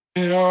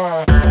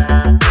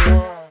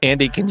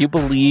Andy, can you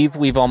believe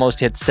we've almost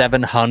hit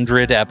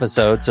 700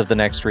 episodes of The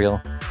Next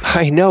Reel?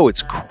 I know,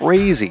 it's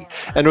crazy.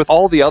 And with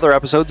all the other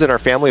episodes in our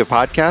family of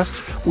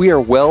podcasts, we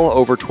are well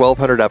over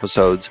 1,200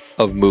 episodes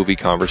of movie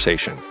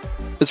conversation.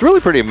 It's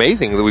really pretty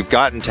amazing that we've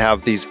gotten to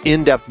have these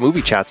in-depth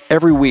movie chats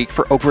every week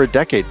for over a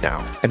decade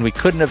now. And we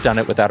couldn't have done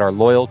it without our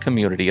loyal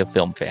community of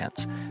film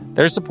fans.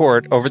 Their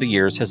support over the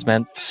years has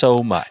meant so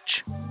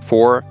much.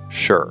 For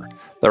sure.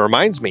 That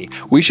reminds me,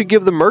 we should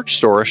give the merch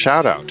store a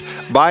shout out.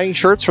 Buying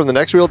shirts from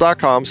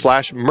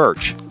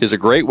thenextreel.com/merch is a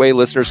great way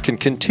listeners can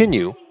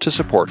continue to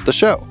support the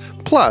show.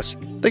 Plus,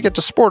 they get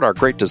to sport our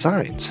great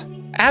designs.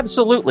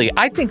 Absolutely.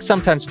 I think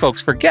sometimes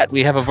folks forget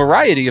we have a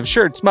variety of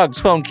shirts, mugs,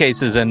 phone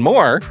cases, and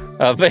more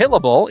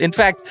available. In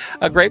fact,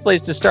 a great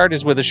place to start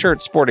is with a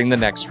shirt sporting the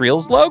Next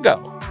Reel's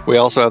logo. We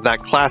also have that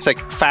classic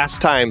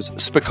Fast Times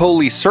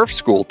Spicoli Surf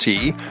School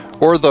tee,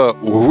 or the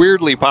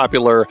weirdly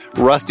popular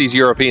Rusty's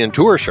European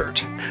Tour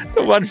shirt.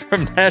 The one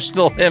from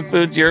National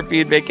Lampoon's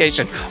European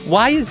Vacation.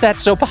 Why is that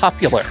so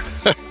popular?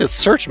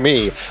 Search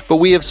me, but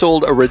we have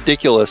sold a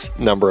ridiculous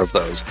number of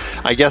those.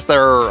 I guess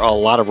there are a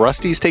lot of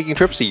Rustys taking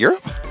trips to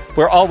Europe?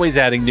 We're always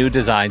adding new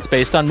designs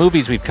based on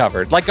movies we've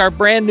covered, like our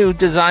brand new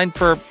design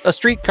for a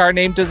streetcar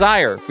named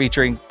Desire,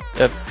 featuring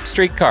a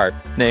streetcar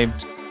named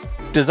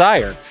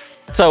Desire.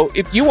 So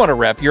if you want to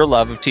rep your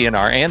love of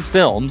TNR and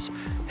films,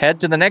 head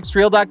to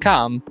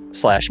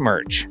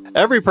thenextreel.com/merch.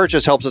 Every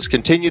purchase helps us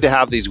continue to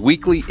have these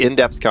weekly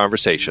in-depth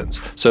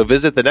conversations. So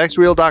visit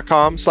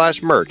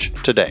thenextreel.com/merch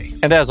today.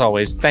 And as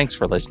always, thanks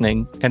for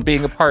listening and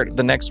being a part of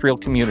the Next Reel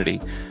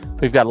community.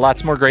 We've got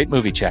lots more great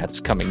movie chats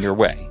coming your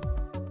way.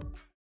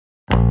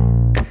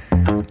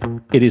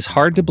 It is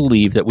hard to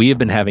believe that we have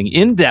been having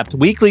in-depth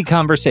weekly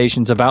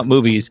conversations about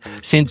movies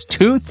since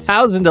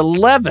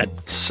 2011.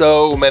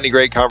 So many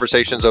great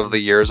conversations over the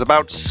years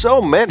about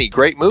so many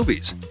great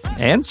movies.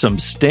 And some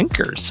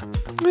stinkers.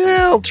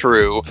 Well,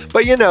 true.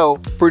 But you know,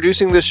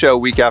 producing this show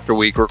week after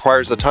week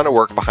requires a ton of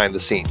work behind the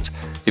scenes.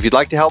 If you'd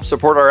like to help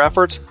support our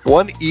efforts,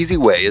 one easy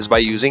way is by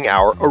using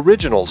our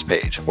Originals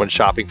page when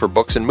shopping for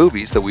books and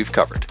movies that we've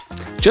covered.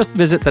 Just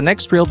visit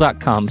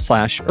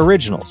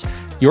thenextreel.com/originals.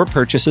 Your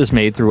purchases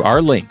made through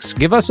our links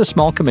give us a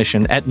small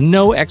commission at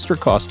no extra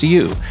cost to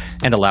you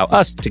and allow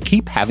us to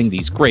keep having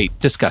these great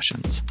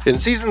discussions. In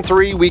Season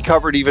 3, we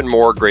covered even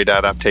more great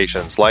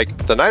adaptations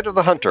like The Night of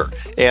the Hunter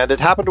and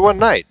It Happened One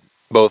Night,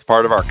 both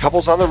part of our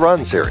Couples on the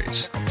Run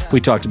series. We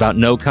talked about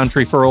No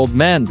Country for Old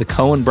Men. The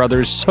Coen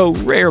brothers so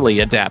rarely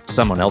adapt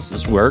someone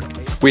else's work.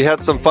 We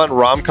had some fun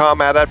rom-com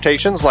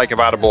adaptations like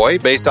About a Boy,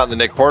 based on the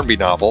Nick Hornby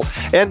novel,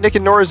 and Nick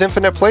and Nora's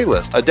Infinite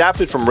Playlist,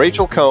 adapted from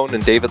Rachel Cohn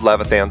and David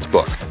Levithan's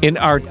book. In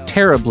our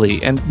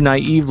terribly and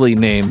naively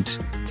named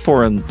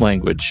foreign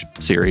language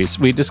series,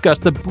 we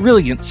discussed The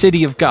Brilliant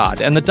City of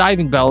God and The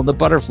Diving Bell and the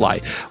Butterfly,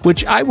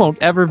 which I won't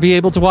ever be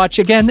able to watch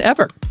again,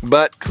 ever.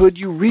 But could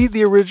you read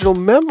the original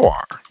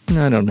memoir?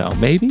 I don't know,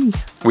 maybe?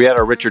 We had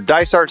our Richard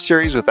Dysart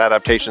series with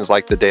adaptations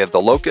like The Day of the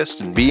Locust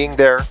and Being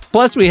There.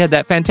 Plus, we had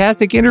that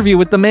fantastic interview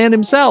with the man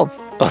himself.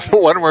 The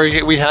one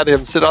where we had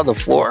him sit on the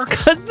floor?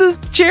 Because this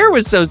chair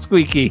was so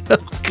squeaky.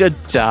 Good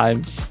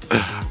times.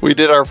 We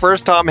did our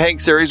first Tom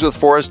Hanks series with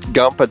Forrest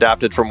Gump,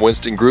 adapted from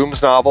Winston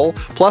Groom's novel,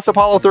 plus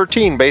Apollo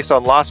 13, based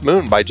on Lost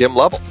Moon by Jim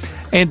Lovell.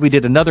 And we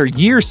did another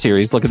year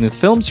series looking at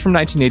films from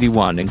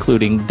 1981,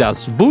 including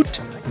Das Boot,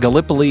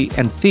 Gallipoli,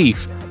 and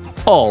Thief,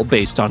 all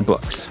based on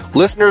books.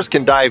 Listeners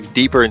can dive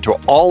deeper into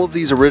all of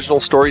these original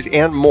stories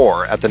and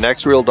more at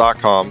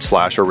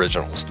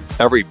thenextreel.com/originals.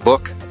 Every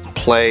book,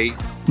 play,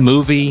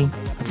 movie,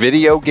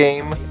 video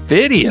game.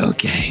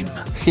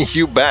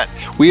 You bet.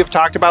 We have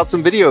talked about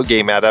some video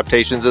game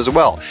adaptations as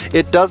well.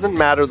 It doesn't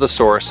matter the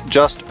source,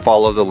 just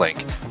follow the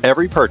link.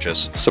 Every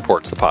purchase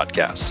supports the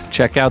podcast.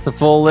 Check out the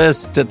full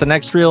list at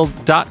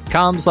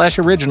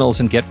thenextreel.com/originals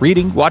and get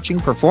reading, watching,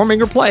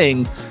 performing, or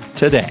playing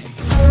today.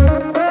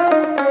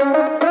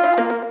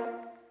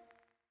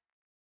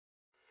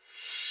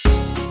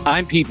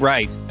 I'm Pete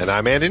Wright. And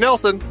I'm Andy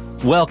Nelson.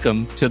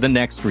 Welcome to The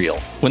Next Reel.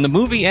 When the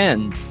movie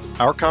ends,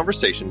 our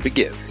conversation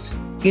begins.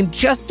 In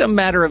just a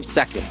matter of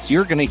seconds,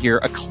 you're going to hear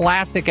a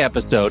classic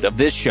episode of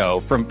this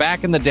show from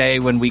back in the day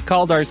when we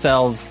called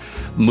ourselves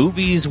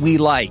Movies We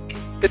Like.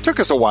 It took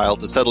us a while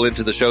to settle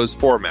into the show's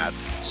format,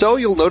 so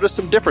you'll notice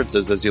some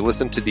differences as you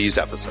listen to these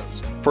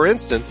episodes. For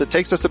instance, it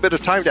takes us a bit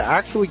of time to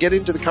actually get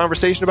into the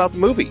conversation about the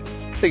movie.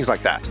 Things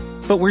like that.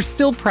 But we're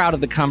still proud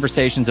of the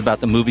conversations about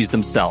the movies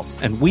themselves,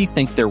 and we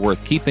think they're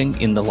worth keeping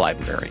in the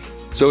library.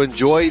 So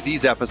enjoy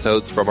these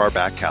episodes from our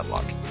back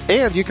catalog.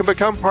 And you can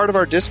become part of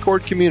our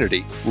Discord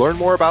community, learn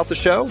more about the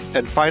show,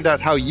 and find out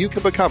how you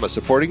can become a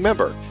supporting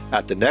member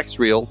at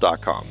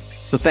thenextreel.com.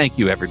 So thank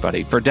you,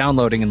 everybody, for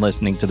downloading and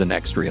listening to The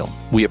Next Reel.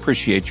 We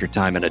appreciate your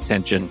time and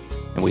attention,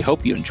 and we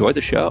hope you enjoy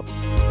the show.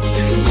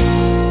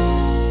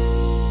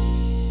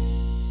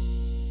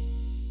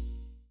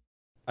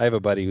 I have a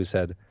buddy who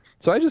said,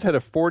 so I just had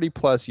a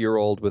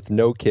 40-plus-year-old with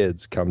no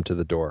kids come to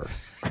the door.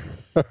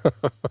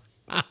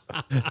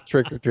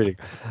 Trick or treating.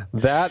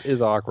 That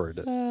is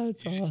awkward.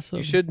 That's awesome.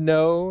 You should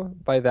know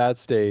by that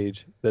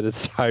stage that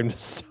it's time to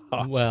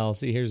stop. Well,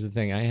 see, here's the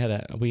thing.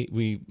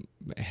 We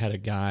had a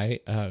guy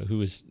who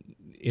was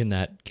in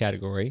that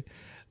category,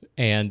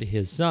 and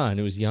his son,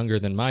 who was younger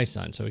than my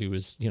son, so he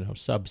was,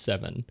 sub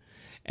 7,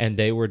 and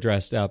they were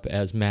dressed up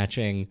as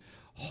matching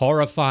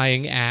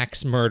horrifying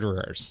axe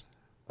murderers.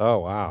 Oh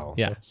wow.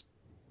 Yeah.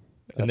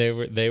 And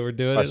they were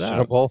doing it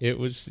up. It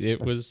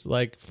was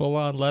like full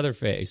on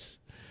Leatherface.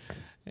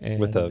 And,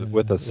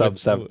 with a sub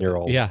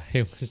 7-year-old. Yeah,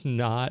 it was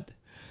not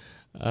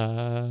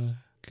good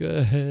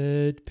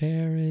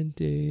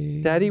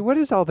parenting. Daddy, what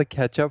is all the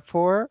ketchup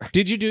for?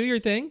 Did you do your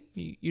thing?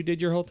 You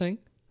did your whole thing?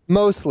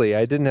 Mostly.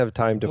 I didn't have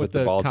time to with put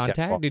the bald contact?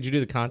 cap on. Did you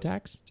do the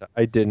contacts?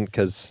 I didn't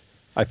because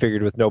I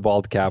figured with no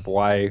bald cap,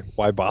 why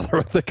bother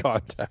with the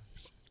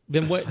contacts?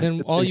 Then what?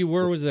 Then all you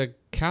were was a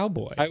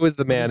cowboy. I was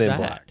the man in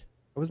black.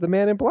 I was the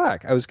man in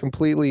black. I was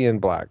completely in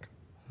black.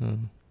 All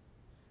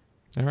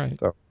right.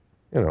 So,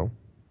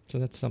 So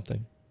that's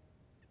something.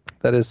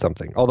 That is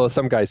something. Although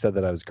some guy said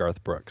that I was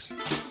Garth Brooks.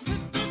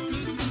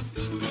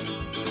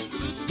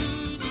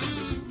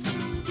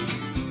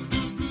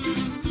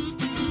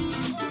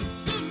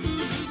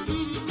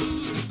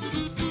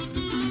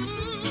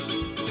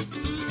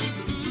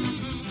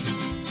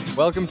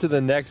 Welcome to the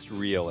next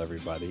reel,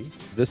 everybody.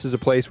 This is a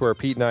place where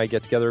Pete and I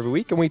get together every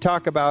week and we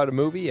talk about a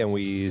movie and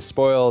we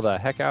spoil the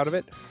heck out of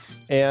it.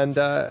 And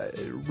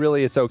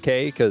really, it's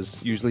okay because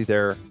usually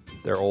they're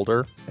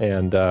older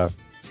and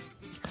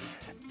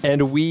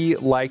we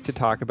like to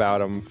talk about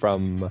them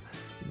from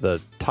the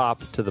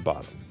top to the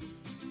bottom,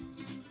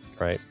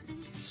 right?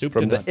 Soup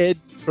from to nuts.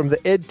 From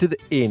the ed to the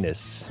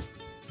anus.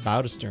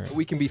 Bow to stern.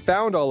 We can be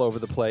found all over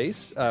the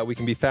place. We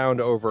can be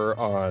found over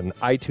on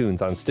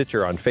iTunes, on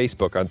Stitcher, on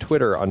Facebook, on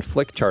Twitter, on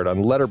Flickchart, on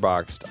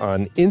Letterboxd,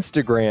 on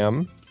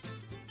Instagram,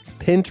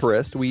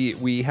 Pinterest.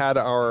 We had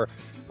our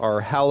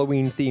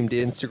Halloween-themed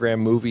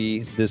Instagram movie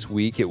this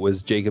week. It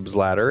was Jacob's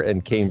Ladder,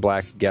 and Kane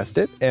Black guessed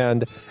it.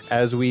 And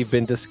as we've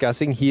been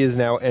discussing, he has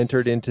now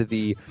entered into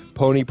the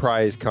Pony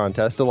Prize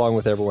contest, along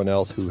with everyone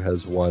else who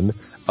has won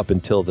up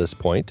until this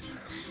point.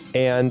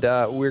 And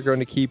we're going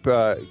to keep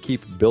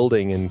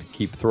building and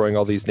keep throwing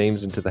all these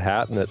names into the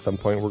hat. And at some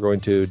point, we're going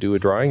to do a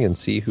drawing and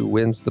see who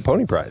wins the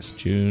Pony Prize.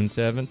 June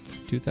 7th,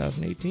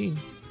 2018.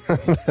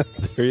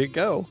 There you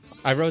go.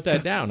 I wrote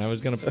that down. I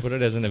was going to put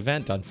it as an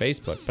event on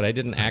Facebook, but I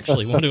didn't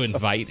actually want to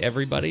invite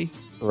everybody.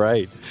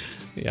 Right.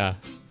 Yeah.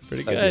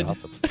 Pretty That'd good. Be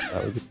awesome.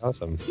 That would be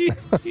awesome.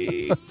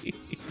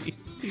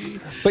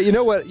 But you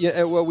know what?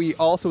 What we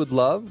also would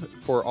love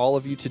for all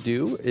of you to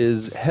do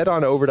is head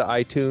on over to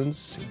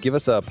iTunes, give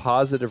us a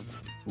positive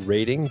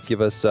rating,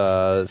 give us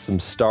some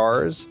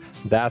stars.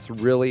 That's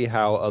really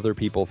how other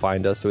people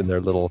find us in their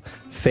little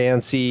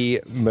fancy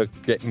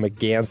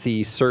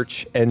McGancy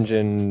search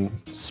engine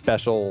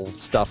special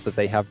stuff that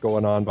they have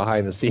going on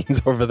behind the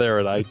scenes over there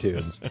at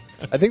iTunes.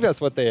 I think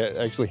that's what they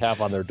actually have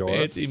on their door.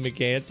 Fancy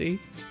McGancy?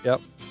 Yep.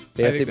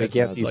 Fancy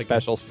McGancy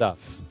special stuff.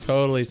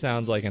 Totally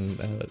sounds like an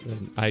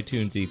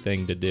iTunes-y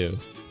thing to do.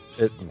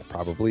 It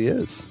probably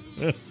is.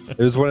 It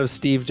was one of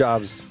Steve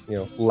Jobs'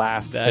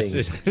 last things.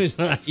 His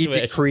last He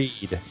wish.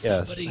 decreed.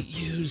 Somebody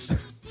use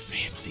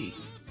fancy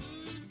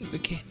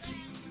McGancy.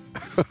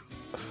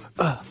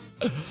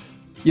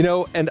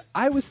 And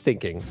I was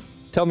thinking,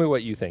 tell me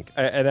what you think.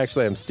 And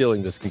actually, I'm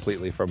stealing this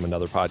completely from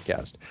another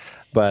podcast,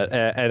 but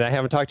and I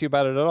haven't talked to you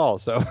about it at all.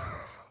 So,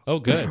 oh,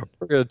 good.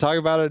 We're going to talk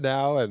about it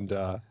now, and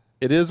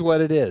it is what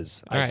it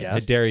is. All right,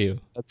 guess. I dare you.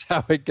 That's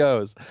how it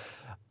goes.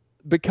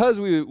 Because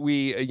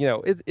we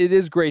it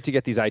is great to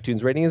get these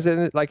iTunes ratings,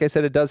 and like I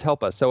said, it does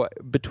help us. So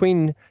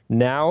between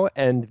now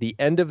and the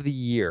end of the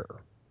year,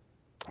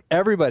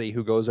 everybody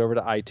who goes over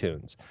to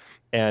iTunes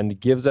and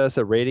gives us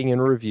a rating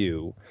and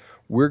review,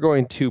 we're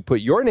going to put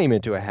your name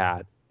into a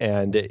hat,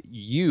 and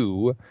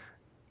you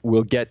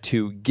will get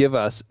to give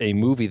us a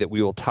movie that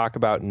we will talk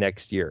about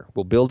next year.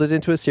 We'll build it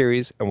into a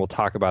series, and we'll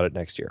talk about it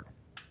next year.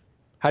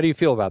 How do you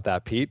feel about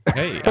that, Pete?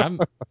 Hey,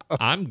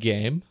 I'm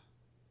game.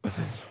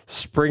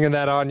 Springing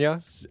that on you?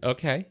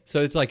 Okay,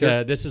 so it's like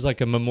this is like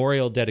a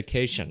memorial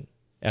dedication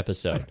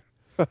episode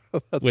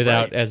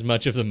without as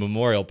much of the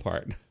memorial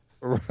part.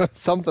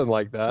 Something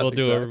like that.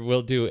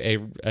 We'll do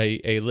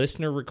a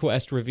listener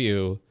request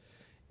review,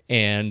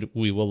 and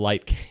we will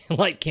light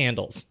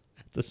candles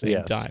at the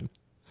same time.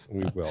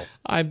 We will.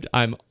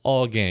 I'm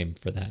all game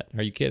for that.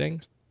 Are you kidding?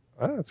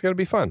 It's going to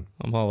be fun.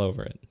 I'm all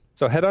over it.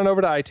 So head on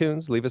over to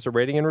iTunes, leave us a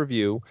rating and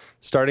review.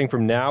 Starting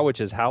from now,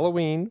 which is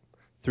Halloween,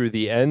 through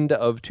the end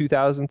of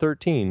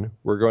 2013,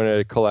 we're going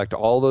to collect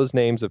all those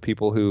names of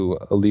people who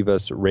leave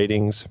us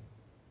ratings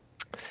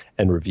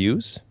and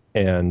reviews.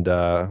 And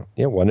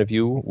one of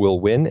you will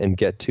win and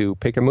get to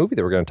pick a movie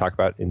that we're going to talk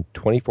about in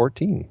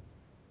 2014.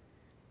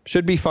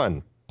 Should be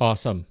fun.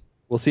 Awesome.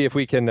 We'll see if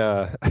we can.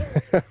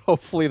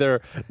 Hopefully,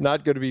 they're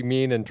not going to be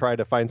mean and try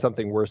to find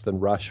something worse than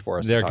Rush for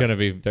us. They're going to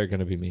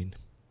be mean.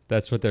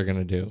 That's what they're going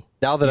to do.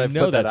 Now that I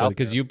know that's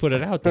because you put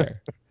it out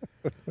there.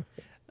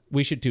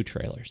 We should do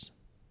trailers.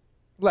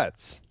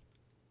 Let's.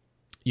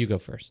 You go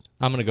first.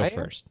 I'm going to go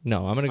first.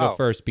 No, I'm going to go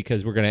first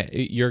because you're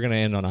going to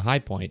end on a high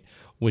point,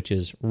 which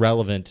is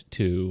relevant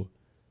to,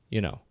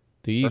 the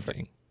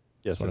evening.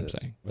 Yes, that's what I'm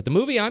saying. But the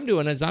movie I'm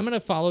doing is I'm going to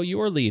follow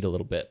your lead a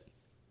little bit.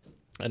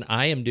 And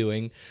I am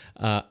doing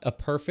A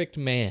Perfect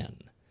Man.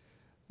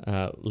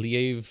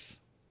 Liev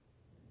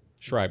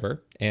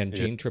Schreiber and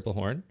Jean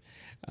Tripplehorn.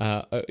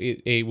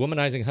 A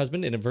womanizing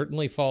husband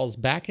inadvertently falls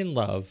back in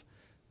love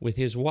with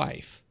his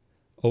wife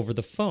over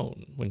the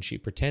phone when she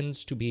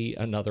pretends to be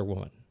another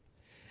woman.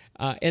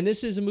 And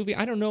this is a movie,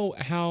 I don't know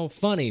how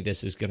funny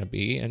this is going to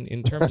be. And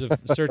in terms of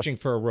searching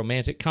for a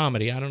romantic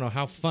comedy, I don't know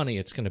how funny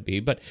it's going to be.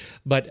 But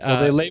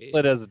they label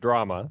it as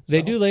drama.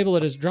 They do label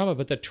it as drama,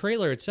 but the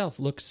trailer itself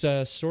looks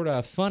sort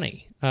of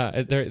funny.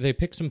 They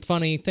pick some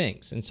funny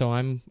things. And so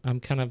I'm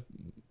kind of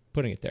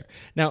putting it there.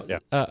 Now,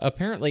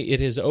 apparently it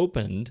has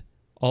opened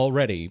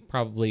already,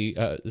 probably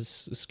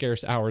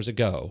scarce hours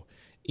ago,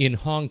 in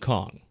Hong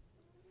Kong.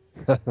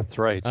 That's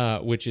right.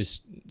 Which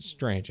is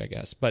strange, I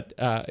guess. But,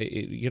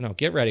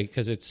 get ready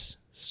because it's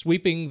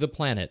sweeping the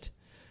planet.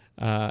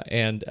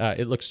 And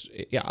it looks...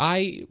 Yeah,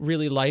 I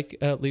really like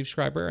Liev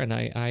Schreiber, and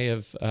I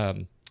have...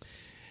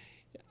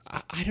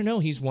 I don't know.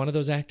 He's one of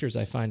those actors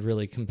I find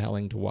really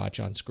compelling to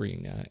watch on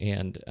screen,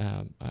 and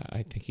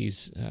I think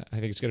he's. I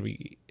think it's going to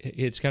be.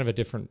 It's kind of a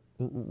different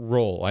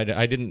role. I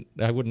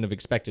wouldn't have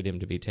expected him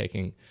to be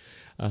taking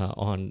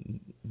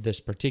on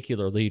this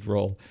particular lead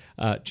role.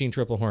 Jean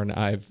Tripplehorn.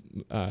 I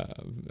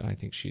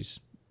think she's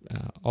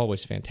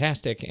always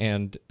fantastic,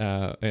 and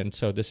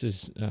so this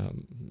is.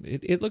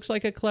 It looks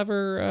like a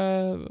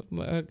clever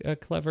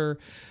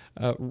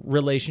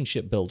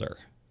relationship builder.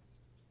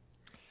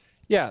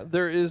 Yeah,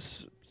 there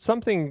is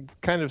something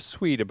kind of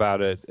sweet about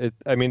it.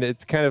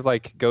 It's kind of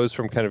like goes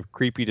from kind of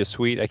creepy to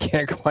sweet. I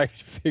can't quite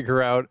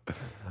figure out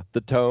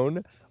the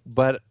tone,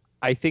 but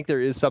I think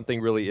there is something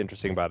really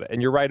interesting about it.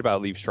 And you're right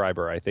about Liev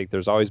Schreiber. I think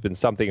there's always been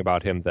something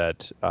about him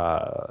that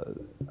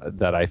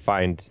I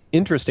find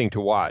interesting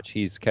to watch.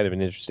 He's kind of an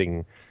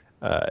interesting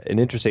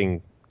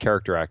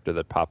character actor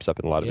that pops up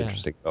in a lot of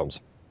interesting films.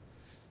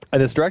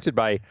 And it's directed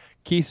by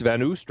Kees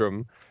van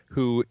Oostrum,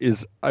 who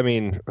is,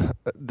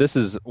 this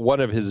is one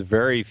of his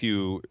very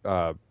few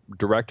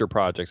director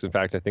projects. In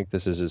fact, I think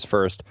this is his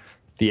first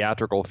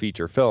theatrical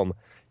feature film.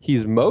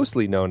 He's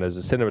mostly known as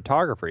a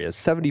cinematographer. He has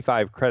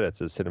 75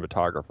 credits as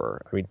cinematographer.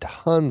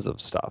 Tons of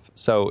stuff.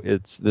 So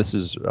this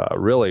is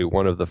really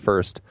one of the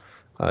first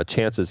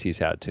chances he's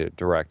had to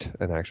direct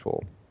an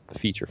actual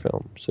feature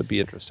film. So it'd be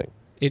interesting.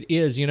 It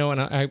is,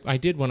 and I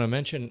did want to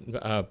mention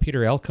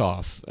Peter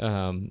Elkoff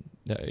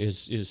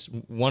is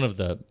one of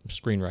the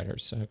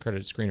screenwriters,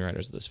 credited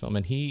screenwriters of this film,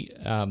 and he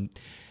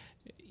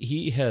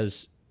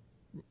has,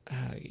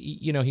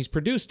 he's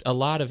produced a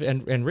lot of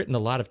and written a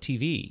lot of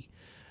TV,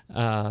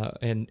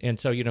 and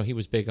so he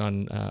was big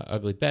on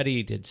Ugly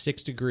Betty, did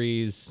 6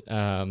 Degrees.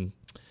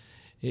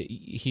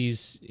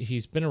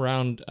 He's been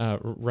around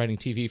writing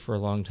TV for a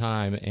long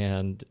time,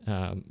 and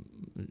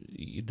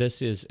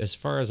this is, as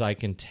far as I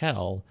can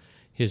tell,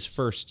 his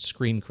first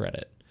screen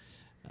credit,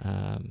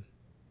 or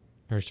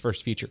his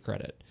first feature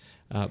credit.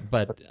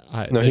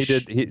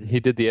 He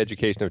did The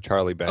Education of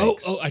Charlie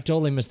Banks. Oh, I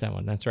totally missed that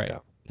one. That's right. Yeah.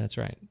 That's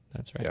right.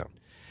 Yeah.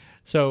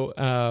 So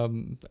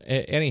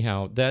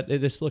anyhow,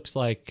 this looks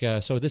like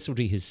so this would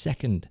be his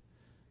second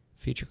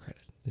feature credit.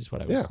 Is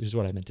what I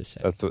meant to say.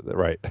 That's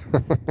right.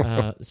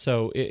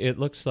 So it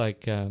looks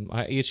like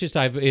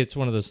it's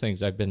one of those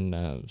things I've been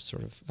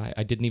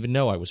I didn't even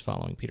know I was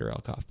following Peter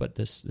Elkoff, but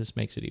this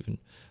makes it even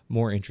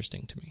more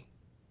interesting to me.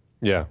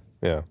 Yeah.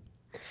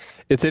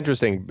 It's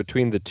interesting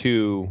between the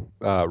two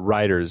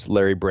writers,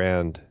 Larry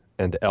Brand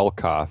and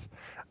Elkoff.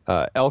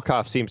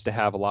 Elkoff seems to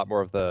have a lot more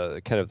of the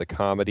kind of the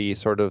comedy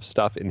sort of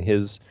stuff in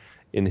his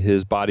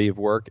body of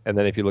work, and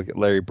then if you look at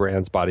Larry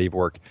Brand's body of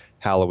work,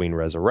 Halloween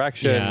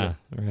Resurrection,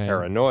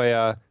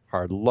 Paranoia,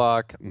 Hard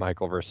Luck,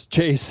 Michael vs.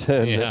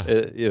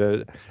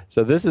 Jason,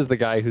 so this is the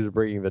guy who's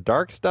bringing the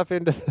dark stuff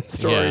into the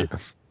story. Yeah.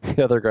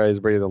 The other guy is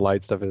bringing the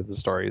light stuff into the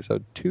story. So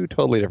two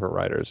totally different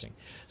writers.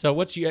 So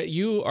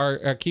you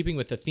are keeping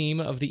with the theme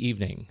of the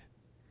evening.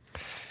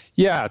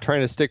 Yeah,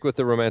 trying to stick with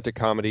the romantic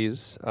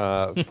comedies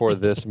for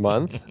this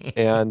month.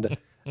 And,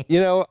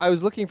 I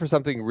was looking for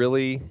something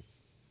really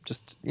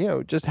just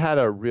had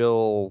a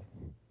real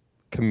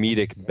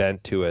comedic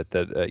bent to it.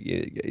 That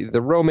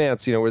the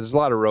romance, where there's a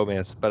lot of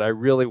romance, but I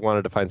really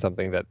wanted to find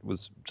something that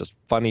was just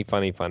funny.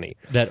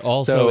 That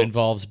also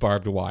involves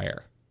barbed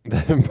wire.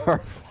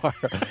 Barbed wire.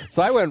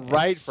 So I went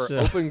right for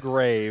Open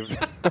Grave.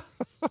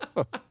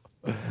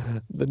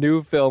 The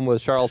new film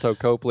with Charlton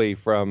Copley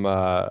from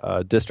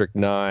District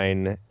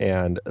 9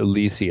 and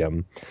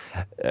Elysium.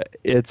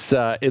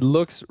 It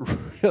looks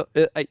real.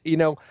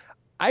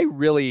 I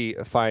really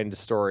find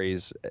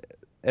stories,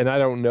 and I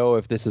don't know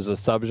if this is a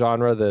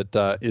subgenre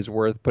that is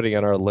worth putting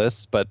on our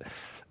lists, but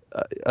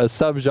a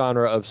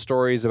subgenre of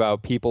stories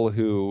about people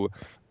who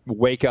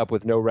wake up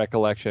with no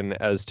recollection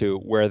as to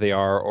where they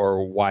are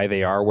or why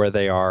they are where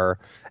they are,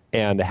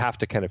 and have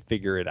to kind of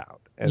figure it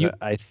out. And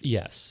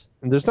yes.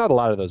 and there's not a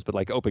lot of those, but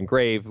like Open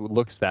Grave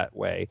looks that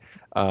way.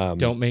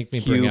 Don't make me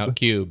bring out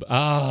Cube.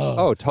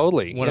 Oh,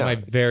 totally. One of my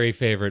very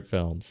favorite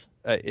films.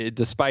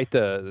 Despite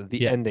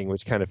the ending,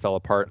 which kind of fell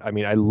apart. I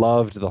mean, I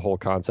loved the whole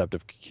concept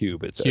of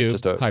Cube. It's Cube,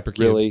 just a Hypercube,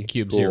 really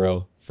Cube cool...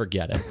 Zero.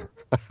 Forget it.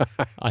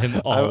 I'm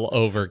all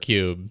over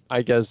Cube.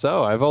 I guess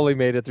so. I've only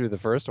made it through the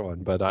first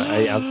one, but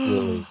I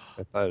absolutely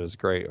I thought it was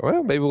great.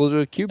 Well, maybe we'll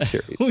do a Cube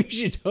series. We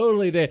should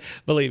totally do.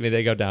 Believe me,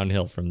 they go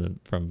downhill from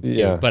Cube.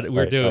 Yeah, but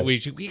we're doing.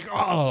 Right.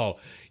 Oh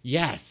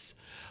yes.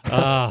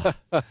 And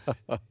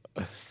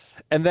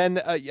then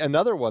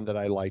another one that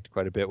I liked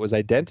quite a bit was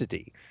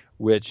Identity,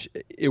 which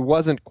it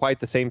wasn't quite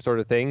the same sort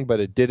of thing, but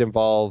it did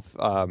involve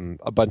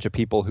a bunch of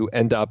people who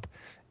end up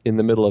in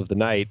the middle of the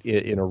night,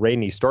 in a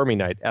rainy, stormy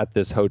night, at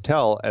this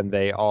hotel, and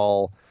they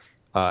all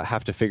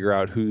have to figure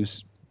out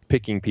who's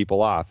picking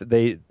people off.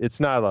 It's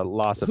not a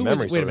loss of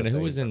memory. Wait a minute, who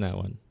was in that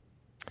one?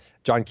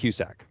 John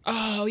Cusack.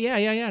 Oh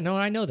yeah. No,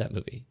 I know that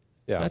movie.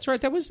 Yeah, that's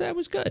right. That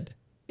was good.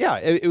 Yeah,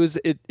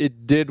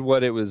 it did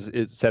what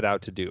it set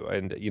out to do,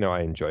 and I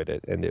enjoyed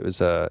it, and it was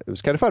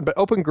kind of fun. But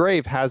Open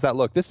Grave has that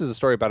look. This is a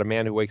story about a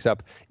man who wakes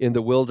up in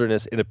the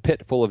wilderness in a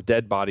pit full of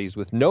dead bodies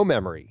with no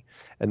memory,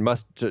 and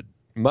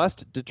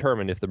must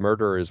determine if the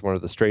murderer is one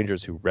of the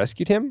strangers who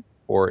rescued him,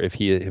 or if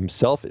he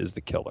himself is the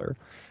killer.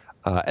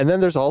 And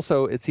then there's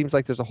also, it seems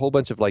like there's a whole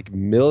bunch of like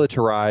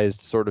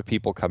militarized sort of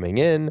people coming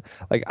in.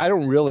 Like, I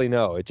don't really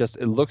know. It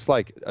looks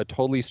like a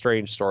totally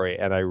strange story,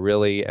 and I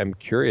really am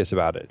curious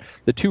about it.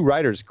 The two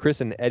writers, Chris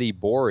and Eddie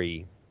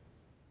Borey,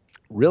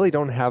 really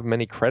don't have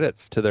many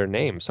credits to their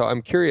name. So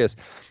I'm curious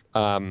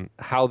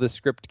how this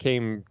script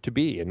came to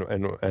be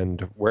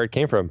and where it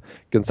came from.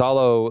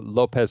 Gonzalo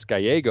Lopez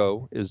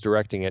Gallego is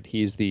directing it.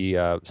 He's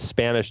the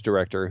Spanish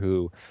director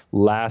who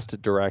last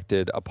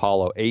directed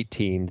Apollo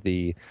 18,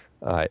 the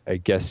I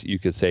guess you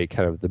could say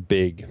kind of the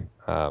big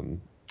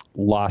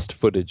lost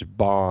footage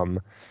bomb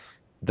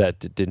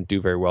that didn't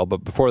do very well.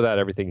 But before that,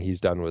 everything he's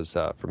done was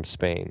from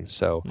Spain.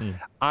 So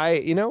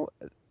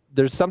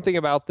there's something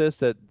about this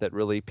that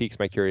really piques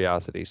my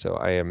curiosity. So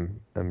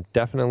I'm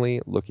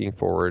definitely looking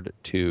forward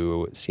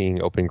to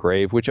seeing Open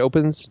Grave, which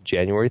opens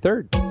January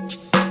 3rd.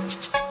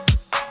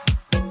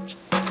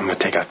 I'm going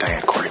to take out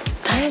Diane Court.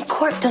 Diane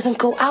Court doesn't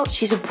go out.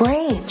 She's a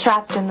brain.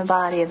 Trapped in the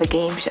body of a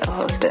game show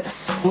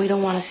hostess. We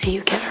don't want to see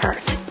you get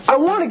hurt. I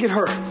want to get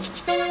hurt.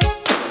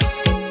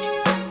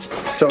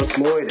 So it's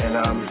Lloyd, and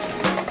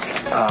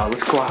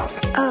let's go out.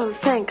 Oh,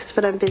 thanks,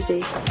 but I'm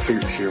busy. So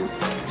you're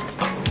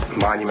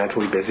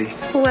monumentally busy?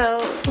 Well,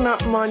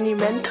 not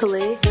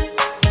monumentally.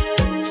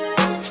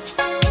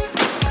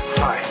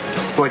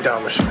 Hi, Lloyd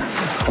Dalmas.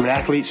 I'm an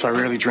athlete, so I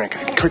rarely drink.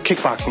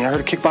 Kickboxing. You heard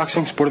of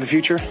kickboxing? Sport of the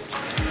future?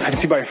 I can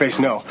see by your face,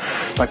 no.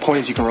 My point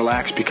is you can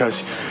relax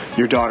because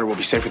your daughter will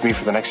be safe with me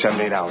for the next 7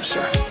 to 8 hours,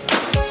 sir.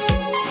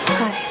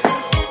 Hi.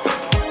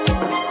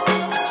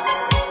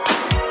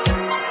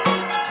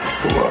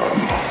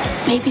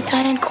 Maybe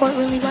Diane Court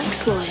really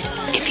likes Lloyd.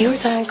 If you were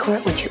Diane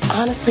Court, would you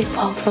honestly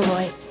fall for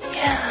Lloyd?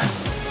 Yeah.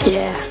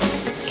 Yeah.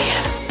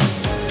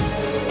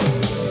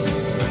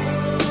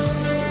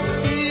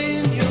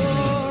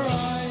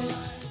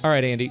 All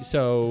right, Andy.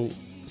 So,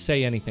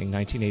 say anything.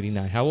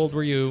 1989. How old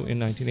were you in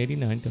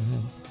 1989? Go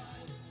ahead.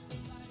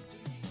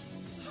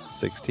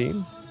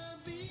 16.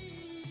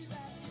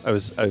 I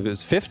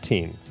was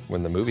 15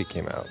 when the movie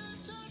came out.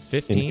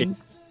 15?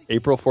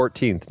 April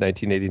 14th,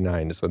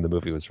 1989 is when the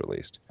movie was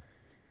released.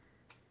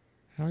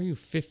 How are you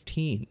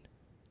 15?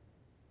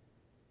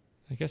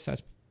 I guess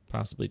that's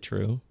possibly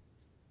true.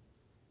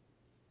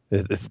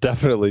 It's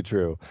definitely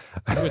true.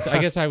 I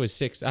guess I was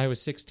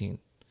 16.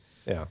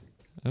 Yeah.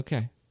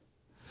 Okay.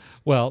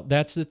 Well,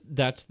 that's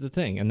the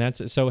thing, and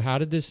that's so. How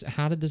did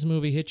this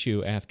movie hit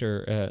you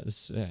after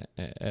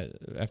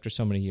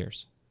so many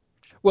years?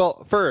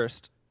 Well,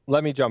 first,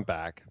 let me jump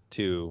back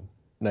to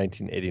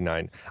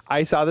 1989.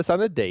 I saw this on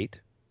a date,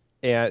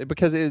 and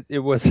because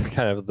it was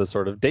kind of the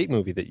sort of date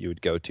movie that you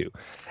would go to,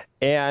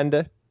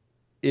 and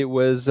it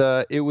was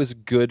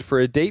good for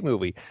a date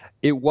movie.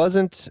 It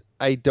wasn't,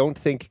 I don't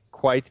think,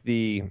 quite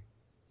the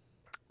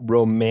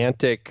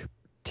romantic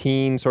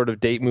teen sort of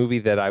date movie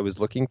that I was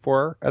looking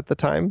for at the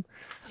time.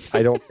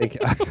 I don't think.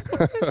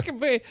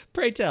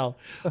 Pray tell,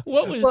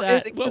 what was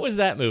that? What was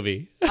that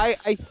movie?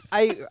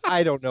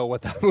 I don't know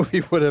what that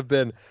movie would have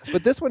been,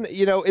 but this one,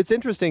 it's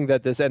interesting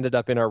that this ended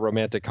up in our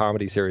romantic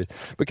comedy series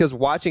because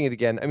watching it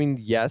again, I mean,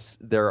 yes,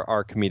 there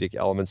are comedic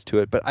elements to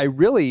it, but I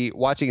really,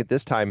 watching it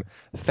this time,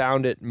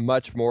 found it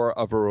much more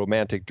of a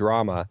romantic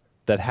drama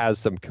that has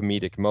some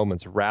comedic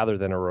moments rather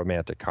than a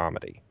romantic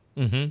comedy.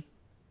 Mm-hmm.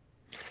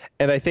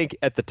 And I think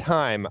at the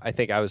time,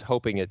 I was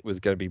hoping it was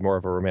going to be more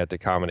of a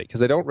romantic comedy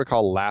because I don't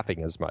recall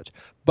laughing as much.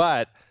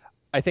 But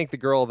I think the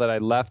girl that I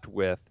left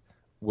with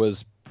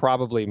was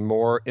probably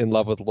more in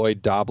love with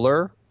Lloyd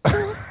Dobler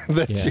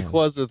than she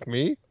was with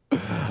me.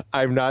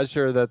 I'm not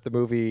sure that the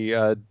movie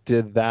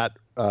did that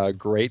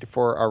great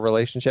for our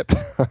relationship.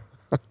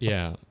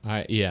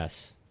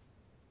 Yes.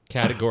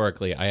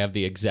 Categorically, I have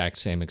the exact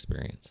same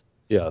experience.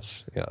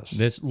 Yes.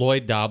 This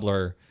Lloyd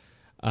Dobler,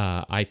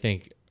 I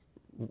think,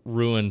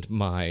 ruined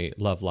my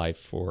love life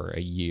for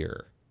a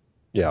year.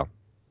 Yeah.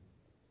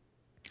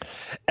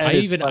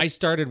 And I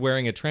started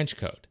wearing a trench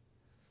coat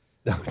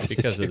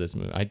because of this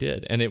movie. I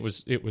did, and it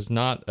was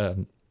not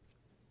a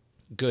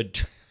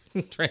good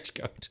trench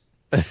coat.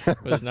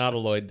 It was not a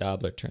Lloyd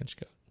Dobler trench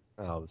coat.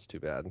 Oh, that's too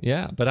bad.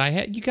 Yeah,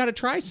 but you got to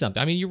try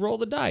something. I mean, you roll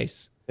the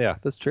dice. Yeah,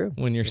 that's true.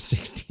 When you're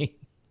 16.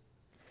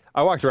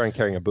 I walked around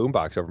carrying a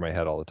boombox over my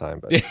head all the time,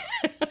 but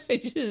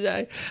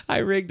I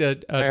rigged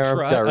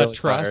a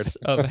truss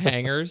of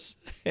hangers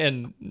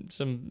and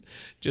some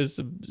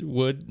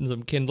wood and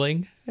some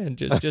kindling, and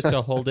just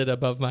to hold it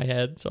above my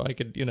head so I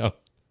could,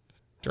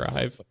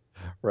 drive.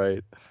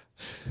 Right.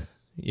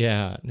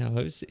 Yeah.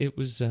 No, it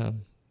was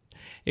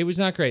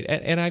not great.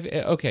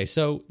 And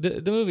so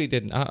the movie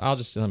didn't.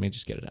 Let me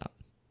just get it out.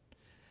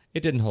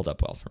 It didn't hold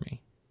up well for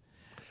me.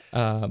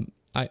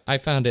 I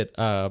found it.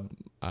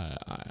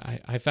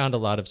 I found a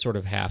lot of sort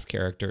of half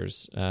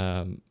characters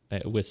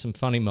with some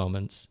funny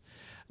moments.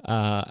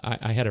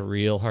 I had a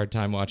real hard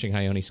time watching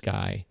Ione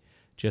Skye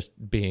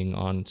just being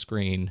on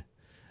screen.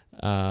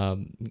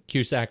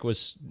 Cusack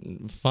was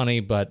funny,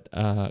 but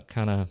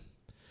kind of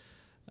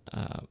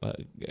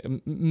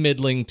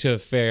middling to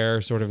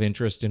fair sort of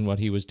interest in what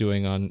he was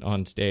doing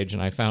on stage,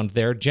 and I found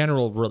their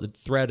general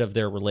thread of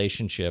their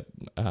relationship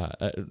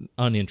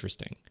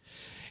uninteresting.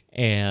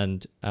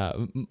 And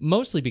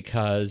mostly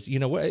because,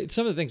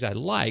 some of the things I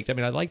liked,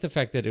 I liked the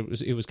fact that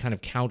it was kind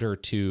of counter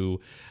to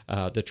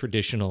the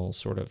traditional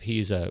sort of,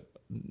 he's a,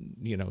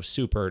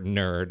 super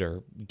nerd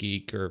or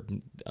geek or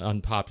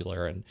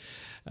unpopular, and,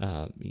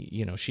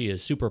 she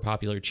is super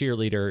popular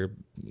cheerleader.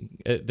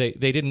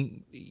 They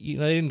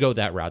didn't go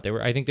that route.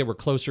 I think they were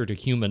closer to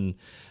human,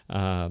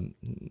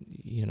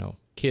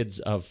 kids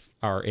of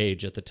our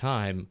age at the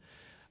time.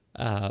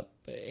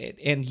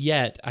 And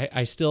yet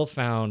I still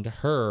found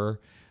her,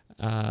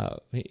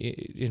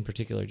 in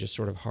particular, just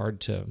sort of hard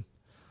to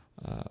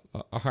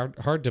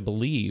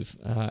believe,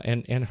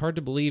 and hard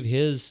to believe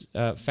his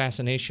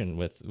fascination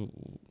with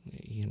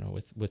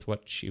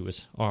what she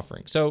was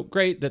offering. So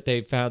great that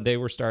they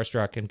were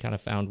starstruck and kind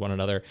of found one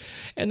another,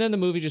 and then the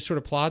movie just sort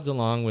of plods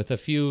along with a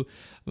few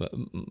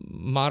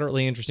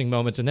moderately interesting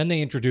moments, and then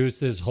they introduce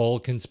this whole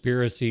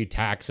conspiracy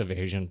tax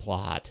evasion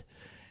plot,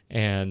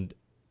 and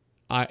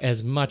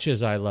as much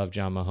as I love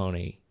John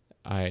Mahoney,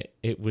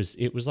 it was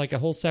like a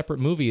whole separate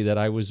movie that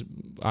I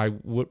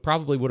would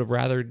probably have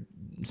rather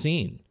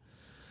seen.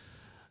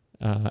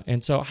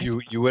 And so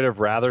you would have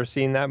rather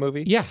seen that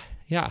movie? Yeah.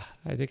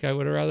 I think I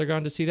would have rather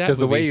gone to see that movie. Because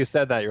the way you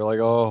said that, you're like,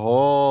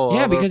 oh.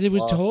 Yeah, because it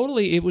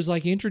was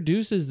like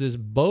introduces this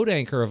boat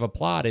anchor of a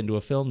plot into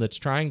a film that's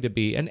trying to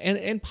be,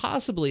 and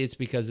possibly it's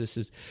because this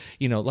is,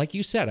 like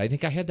you said, I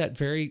think I had that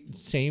very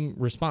same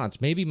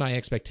response. Maybe my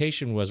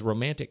expectation was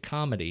romantic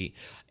comedy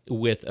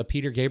with a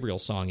Peter Gabriel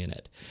song in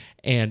it.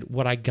 And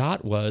what I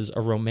got was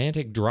a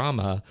romantic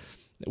drama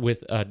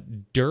with a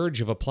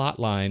dirge of a plot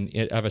line,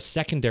 of a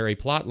secondary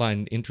plot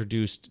line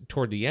introduced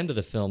toward the end of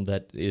the film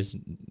that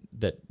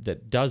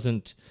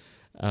doesn't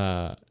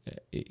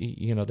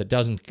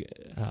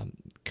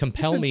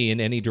compel me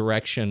in any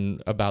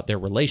direction about their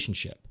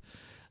relationship.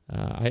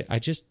 I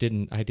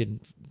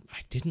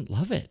didn't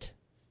love it.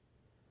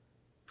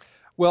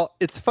 Well,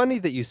 it's funny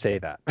that you say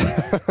that.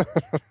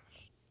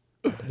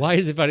 Why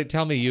is it funny?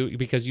 Tell me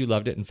because you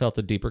loved it and felt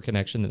a deeper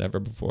connection than ever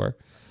before.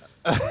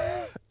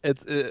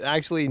 It's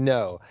actually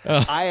no.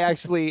 I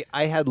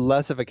had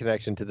less of a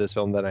connection to this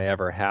film than I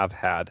ever have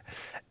had.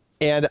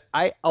 And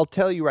I'll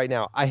tell you right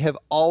now, I have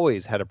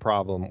always had a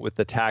problem with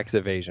the tax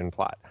evasion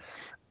plot.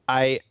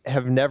 I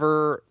have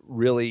never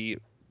really,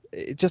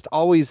 it just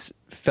always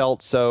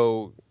felt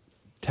so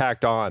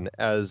tacked on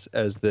as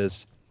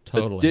this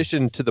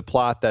addition to the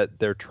plot that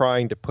they're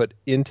trying to put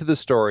into the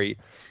story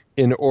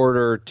in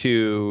order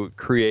to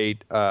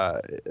create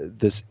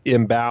this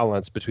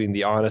imbalance between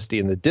the honesty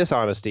and the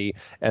dishonesty,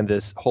 and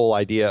this whole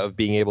idea of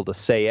being able to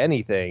say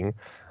anything.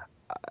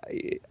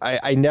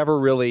 I never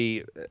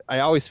really, I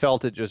always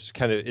felt it just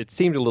kind of, it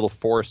seemed a little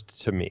forced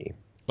to me.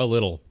 A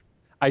little.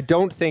 I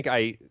don't think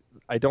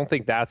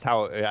that's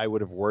how I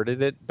would have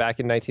worded it back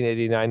in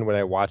 1989 when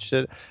I watched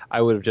it.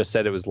 I would have just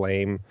said it was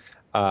lame.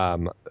 I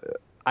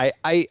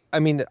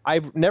mean,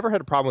 I've never had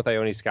a problem with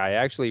Ione Skye. I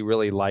actually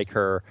really like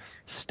her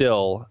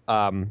still.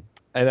 And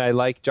I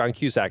like John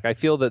Cusack. I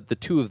feel that the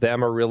two of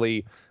them are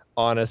really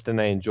honest and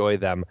I enjoy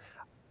them.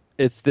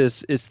 It's the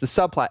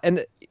subplot.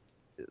 And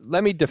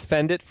let me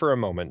defend it for a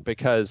moment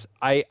because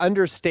I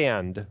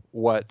understand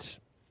what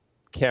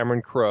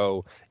Cameron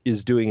Crowe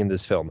is doing in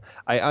this film.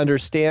 I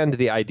understand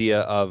the idea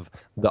of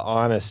the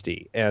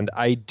honesty, and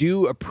I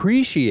do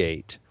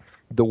appreciate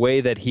the way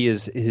that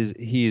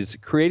he's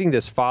creating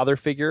this father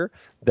figure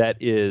that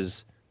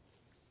is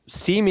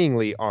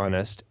seemingly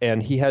honest,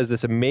 and he has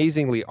this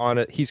amazingly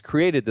honest, he's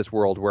created this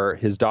world where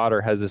his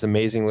daughter has this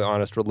amazingly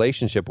honest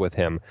relationship with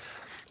him.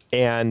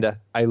 And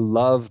I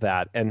love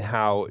that, and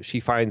how she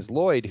finds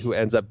Lloyd, who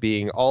ends up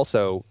being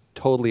also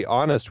totally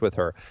honest with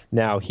her.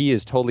 Now, he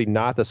is totally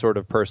not the sort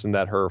of person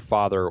that her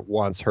father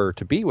wants her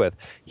to be with.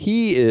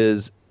 He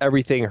is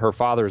everything her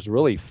father's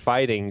really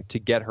fighting to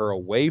get her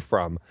away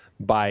from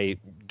by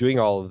doing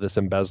all of this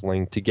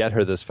embezzling to get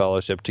her this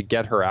fellowship, to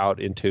get her out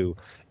into,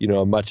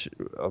 a much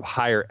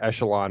higher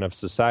echelon of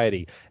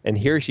society. And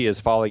here she is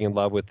falling in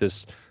love with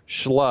this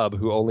schlub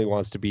who only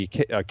wants to be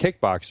a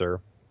kickboxer.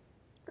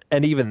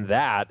 And even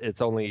that,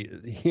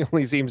 he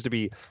only seems to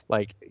be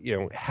like,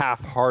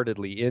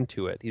 half-heartedly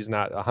into it. He's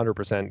not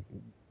 100%,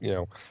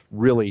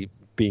 really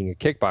being a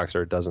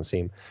kickboxer, it doesn't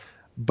seem.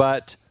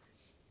 But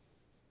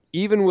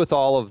even with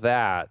all of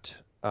that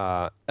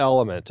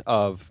element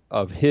of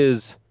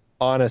his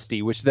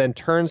honesty, which then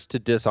turns to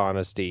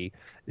dishonesty,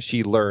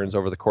 she learns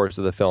over the course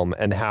of the film,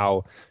 and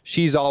how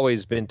she's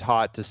always been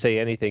taught to say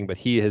anything, but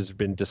he has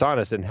been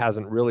dishonest and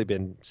hasn't really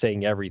been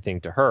saying everything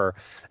to her.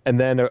 And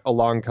then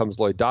along comes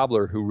Lloyd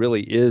Dobler, who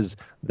really is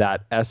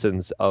that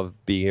essence of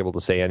being able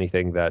to say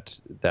anything that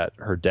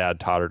her dad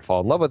taught her to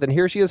fall in love with. And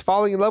here she is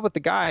falling in love with the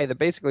guy that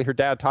basically her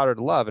dad taught her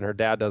to love, and her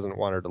dad doesn't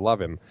want her to love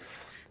him.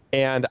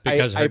 And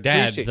because her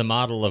dad's the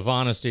model of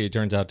honesty, it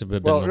turns out to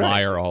have been the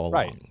liar all along.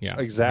 Right. Yeah,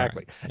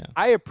 exactly. Right. Yeah.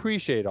 I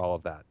appreciate all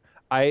of that.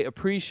 I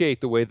appreciate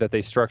the way that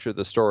they structured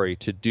the story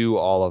to do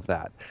all of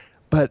that.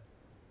 But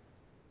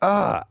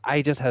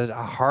I just had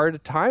a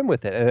hard time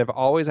with it, and I've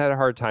always had a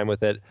hard time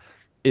with it.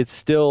 It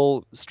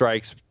still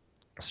strikes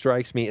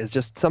me as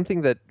just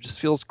something that just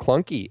feels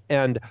clunky.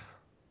 And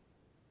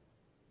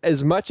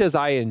as much as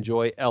I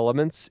enjoy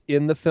elements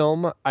in the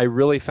film, I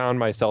really found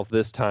myself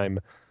this time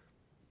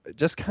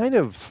just kind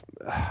of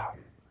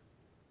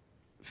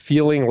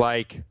feeling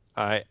like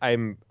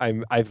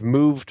I've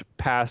moved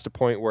past a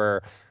point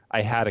where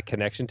I had a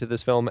connection to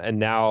this film, and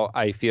now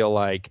I feel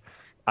like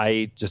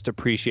I just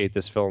appreciate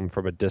this film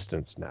from a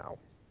distance now.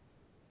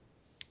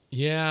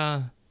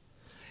 Yeah.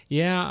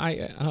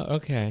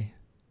 Okay.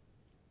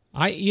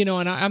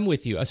 And I'm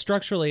with you.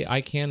 Structurally,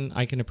 I can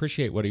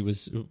appreciate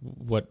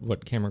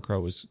what Cameron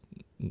Crowe was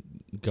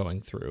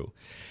going through,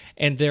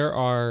 and there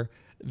are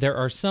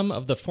some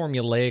of the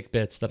formulaic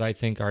bits that I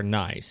think are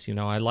nice.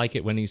 I like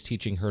it when he's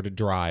teaching her to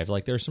drive.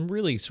 Like, there's some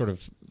really sort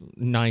of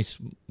nice,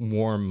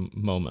 warm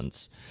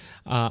moments.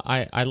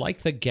 I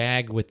like the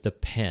gag with the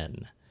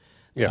pen.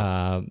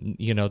 Yeah.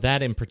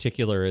 That in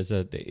particular is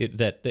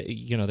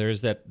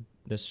there's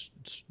this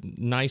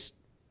nice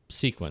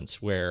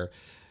sequence where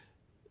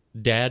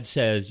Dad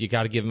says, you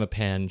got to give him a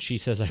pen. She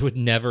says, I would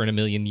never in a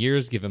million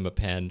years give him a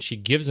pen. She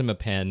gives him a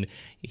pen.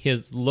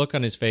 His look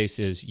on his face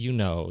is,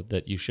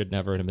 that you should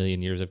never in a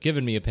million years have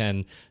given me a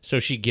pen. So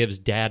she gives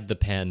Dad the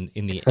pen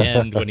in the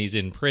end when he's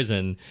in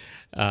prison.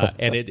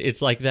 And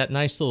it's like that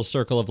nice little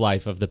circle of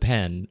life of the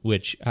pen,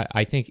 which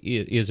I think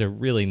is a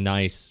really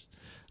nice...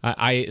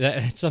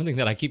 It's something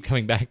that I keep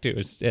coming back to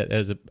as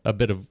a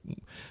bit of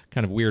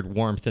kind of weird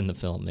warmth in the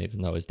film,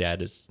 even though his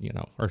dad is,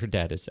 or her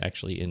dad is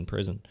actually in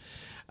prison.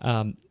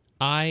 What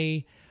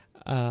do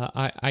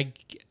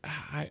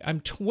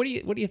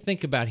you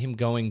think about him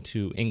going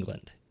to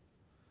England?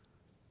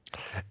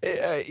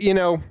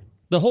 The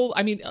whole,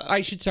 where do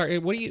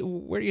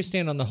you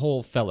stand on the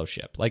whole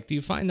fellowship? Like, do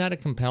you find that a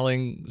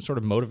compelling sort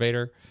of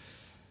motivator?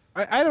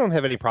 I don't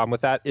have any problem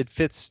with that. It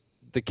fits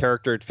the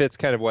character. It fits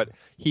kind of what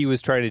he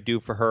was trying to do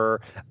for her.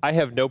 I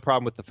have no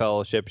problem with the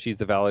fellowship. She's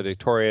the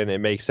valedictorian. It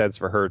makes sense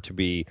for her to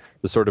be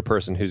the sort of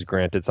person who's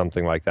granted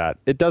something like that.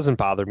 It doesn't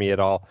bother me at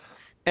all.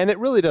 And it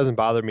really doesn't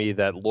bother me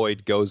that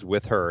Lloyd goes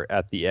with her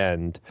at the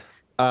end.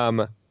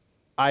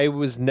 I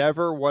was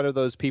never one of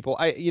those people.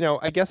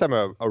 I guess I'm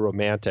a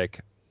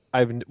romantic.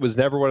 I was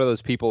never one of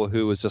those people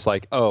who was just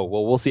like, oh,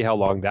 well, we'll see how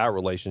long that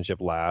relationship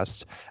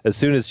lasts. As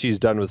soon as she's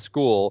done with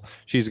school,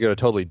 she's going to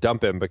totally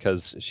dump him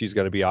because she's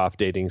going to be off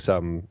dating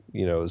some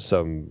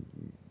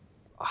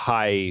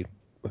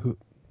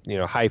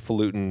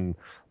highfalutin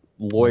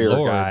lawyer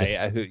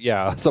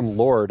guy, some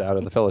lord out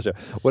of the fellowship,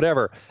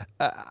 whatever.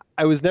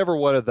 I was never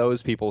one of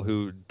those people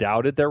who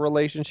doubted their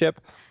relationship.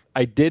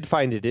 I did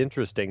find it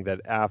interesting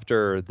that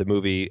after the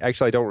movie,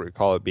 actually, I don't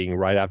recall it being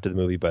right after the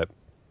movie, but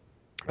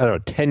I don't know,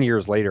 10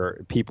 years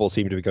later, people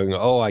seem to be going,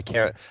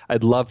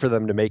 I'd love for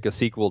them to make a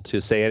sequel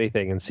to Say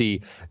Anything and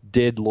see,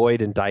 did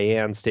Lloyd and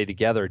Diane stay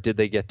together? Did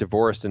they get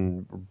divorced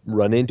and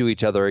run into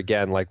each other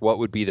again? Like, what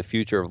would be the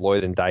future of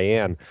Lloyd and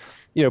Diane?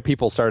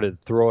 People started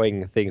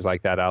throwing things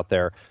like that out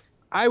there.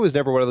 I was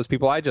never one of those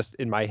people.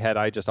 In my head,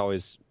 I just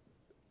always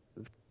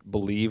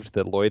believed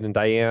that Lloyd and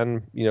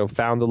Diane,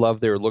 found the love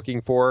they were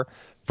looking for.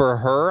 For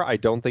her, I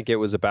don't think it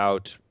was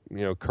about,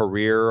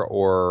 career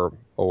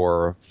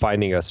or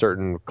finding a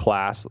certain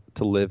class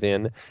to live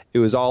in. It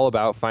was all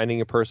about finding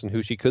a person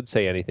who she could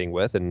say anything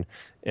with, and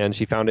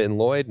she found it in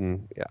Lloyd.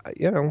 And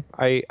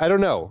I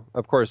don't know.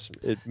 Of course,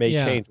 it may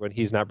change when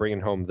he's not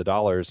bringing home the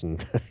dollars,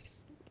 and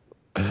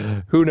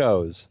who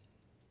knows.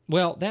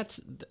 Well,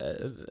 that's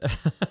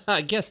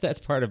I guess that's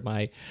part of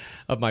my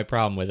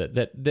problem with it.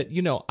 That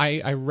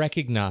I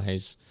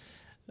recognize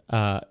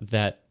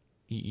that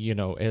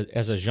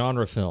as a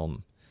genre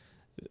film,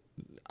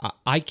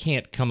 I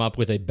can't come up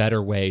with a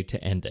better way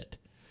to end it,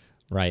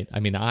 right? I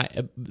mean,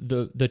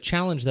 the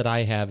challenge that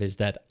I have is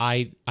that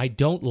I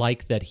don't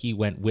like that he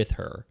went with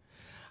her.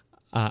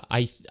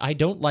 I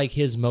don't like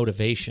his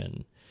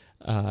motivation.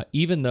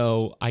 even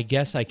though I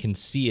guess I can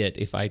see it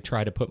if I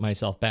try to put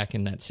myself back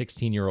in that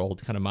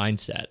 16-year-old kind of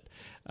mindset,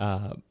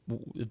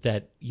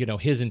 that, you know,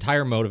 his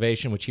entire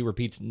motivation, which he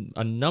repeats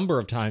a number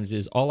of times,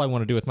 is all I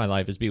want to do with my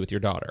life is be with your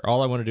daughter.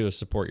 All I want to do is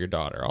support your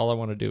daughter. All I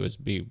want to do is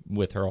be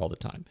with her all the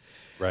time.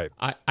 Right.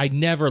 I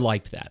never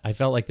liked that. I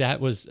felt like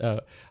that was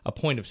a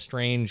point of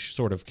strange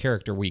sort of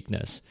character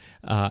weakness,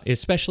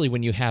 especially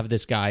when you have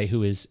this guy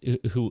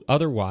who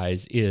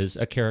otherwise is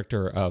a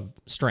character of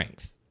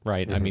strength.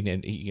 Right. Mm-hmm. I mean,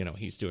 and, you know,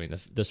 he's doing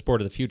the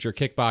sport of the future,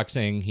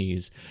 kickboxing.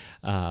 He's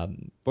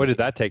boy, did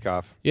that take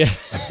off? Yeah.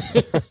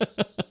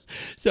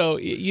 So,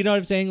 you know what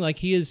I'm saying? Like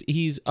he's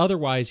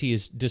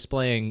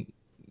displaying,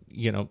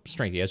 you know,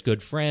 strength. He has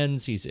good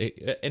friends.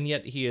 And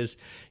yet he is,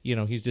 you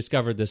know, he's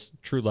discovered this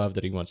true love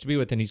that he wants to be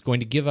with, and he's going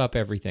to give up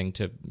everything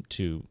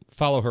to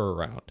follow her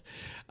around.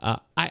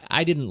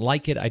 I didn't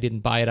like it. I didn't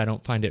buy it. I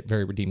don't find it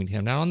very redeeming to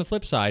him. Now, on the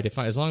flip side,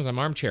 as long as I'm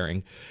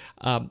armchairing,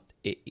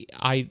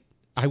 I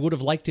would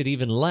have liked it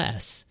even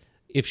less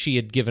if she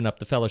had given up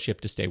the fellowship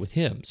to stay with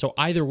him. So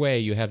either way,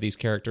 you have these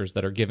characters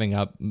that are giving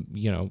up,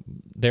 you know,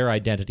 their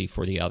identity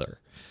for the other.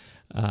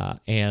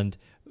 And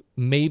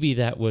maybe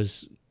that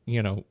was,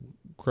 you know,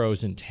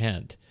 Crow's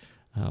intent,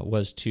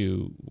 was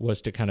to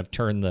kind of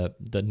turn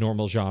the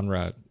normal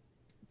genre,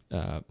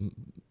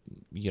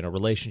 you know,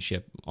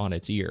 relationship on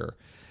its ear.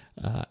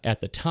 At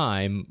the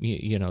time,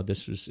 you know,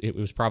 it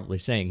was probably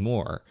saying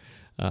more,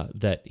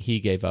 that he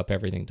gave up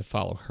everything to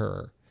follow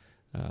her.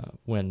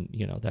 When,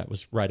 you know, that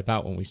was right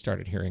about when we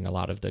started hearing a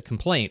lot of the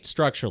complaint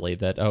structurally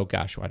that, oh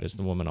gosh, why does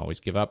the woman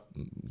always give up,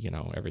 you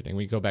know, everything?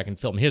 When you go back in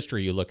film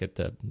history, you look at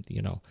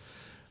you know,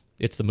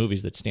 it's the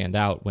movies that stand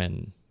out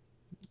when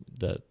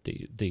the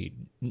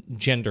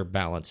gender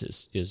balance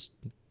is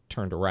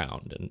turned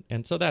around.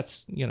 And so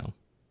that's, you know,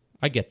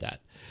 I get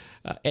that.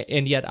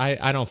 And yet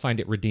I don't find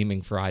it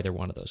redeeming for either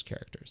one of those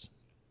characters.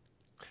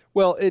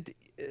 Well,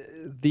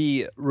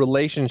 the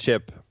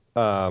relationship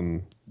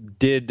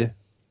did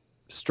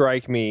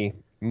strike me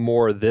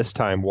more this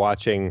time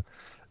watching,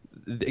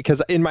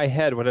 because in my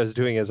head what I was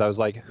doing is I was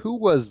like, who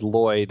was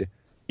Lloyd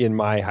in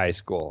my high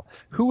school?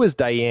 Who was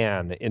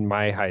Diane in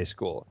my high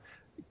school?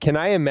 Can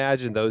I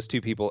imagine those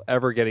two people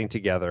ever getting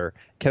together?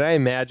 Can I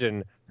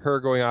imagine her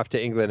going off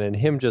to England and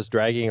him just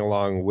dragging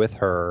along with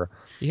her?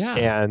 Yeah.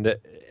 And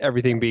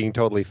everything being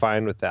totally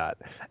fine with that.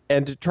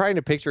 And trying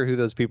to picture who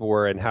those people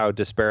were and how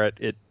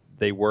disparate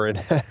they were,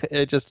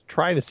 and just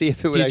trying to see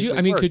if it would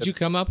actually work. Could you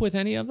come up with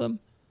any of them?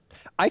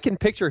 I can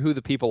picture who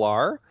the people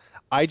are.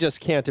 I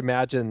just can't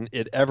imagine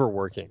it ever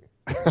working.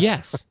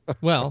 Yes.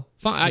 Well,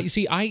 fine.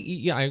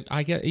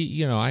 I get,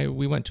 you know,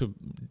 we went to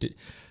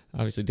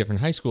obviously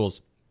different high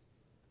schools.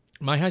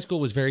 My high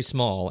school was very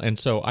small, and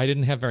so I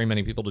didn't have very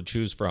many people to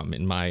choose from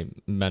in my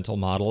mental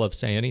model of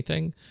say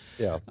anything.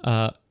 Yeah.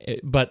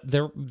 But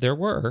there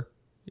were,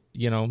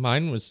 you know,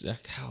 mine was,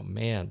 oh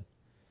man,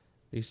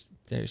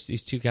 there's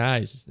these two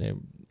guys, they're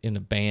in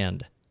a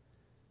band.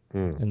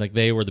 And like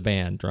they were the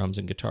band, drums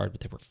and guitar, but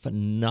they were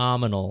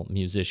phenomenal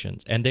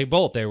musicians. And they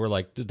were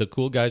like the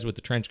cool guys with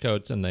the trench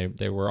coats, and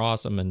they were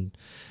awesome. And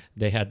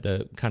they had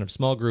the kind of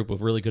small group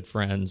of really good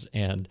friends,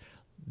 and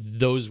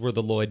those were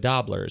the Lloyd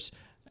Dobblers.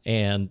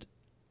 And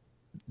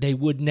they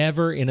would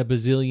never in a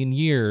bazillion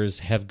years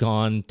have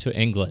gone to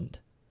England.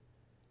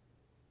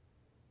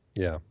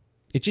 Yeah.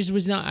 It just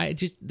was not,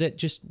 that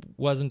just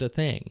wasn't a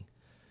thing.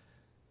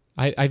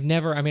 I've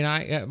never, I mean,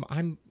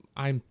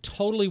 I'm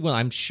totally willing.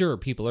 I'm sure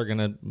people are going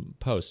to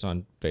post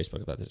on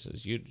Facebook about this.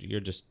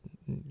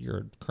 You're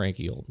a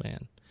cranky old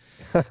man.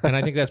 And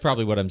I think that's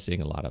probably what I'm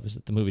seeing a lot of, is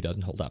that the movie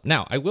doesn't hold up.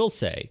 Now, I will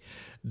say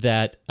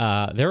that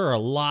there are a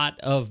lot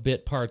of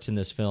bit parts in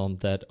this film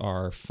that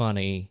are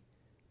funny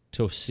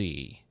to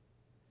see.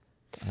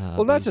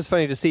 Well, not just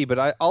funny to see, but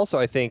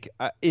I think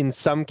in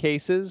some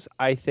cases,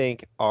 I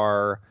think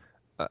are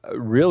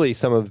really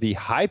some of the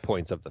high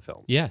points of the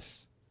film.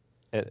 Yes.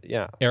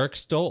 Yeah. Eric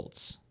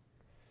Stoltz.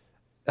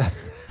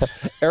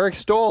 Eric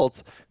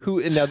Stoltz,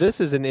 who, now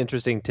this is an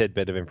interesting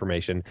tidbit of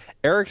information.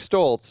 Eric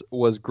Stoltz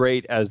was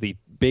great as the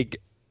big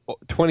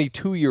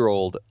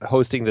 22-year-old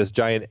hosting this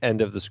giant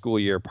end of the school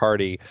year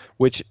party,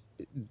 which,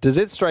 does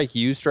it strike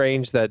you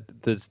strange that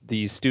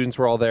the students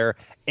were all there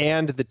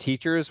and the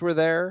teachers were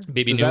there?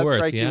 Baby Does that Newirth,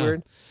 strike you yeah.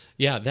 weird?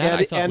 Yeah, that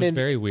I thought was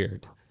very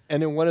weird.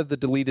 And in one of the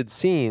deleted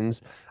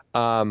scenes,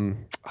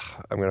 I'm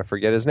going to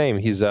forget his name.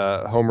 He's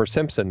Homer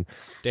Simpson.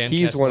 Dan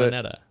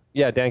Castellaneta.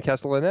 Dan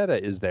Castellaneta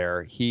is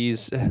there.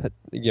 He's,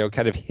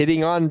 kind of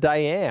hitting on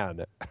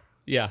Diane.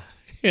 Yeah,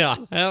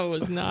 that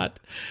was not.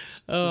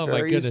 Oh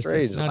my goodness,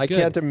 strange. Not I good.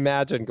 can't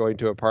imagine going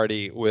to a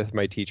party with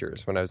my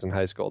teachers when I was in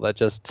high school. That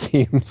just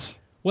seems.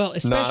 Well,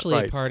 especially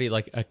right. A party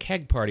like a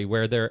keg party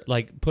where they're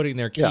like putting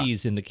their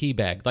keys in the key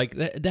bag. Like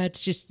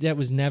that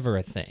was never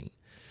a thing.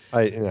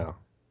 I know.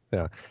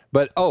 Yeah.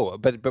 But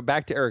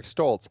back to Eric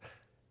Stoltz.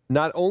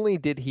 Not only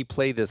did he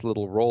play this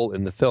little role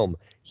in the film,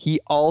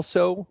 he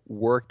also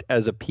worked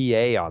as a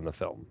PA on the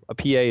film. A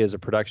PA is a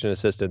production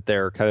assistant.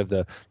 They're kind of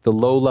the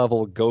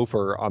low-level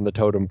gopher on the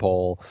totem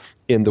pole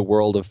in the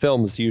world of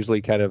films,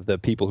 usually kind of the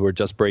people who are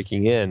just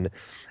breaking in.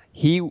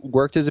 he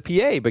worked as a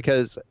PA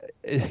because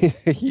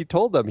he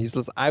told them, he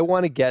says, I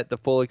want to get the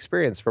full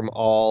experience from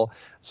all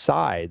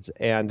sides.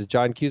 And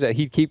John Cusack,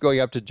 he'd keep going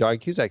up to John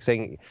Cusack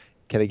saying,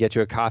 can I get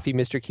you a coffee,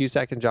 Mr.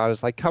 Cusack? And John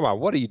is like, come on,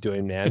 what are you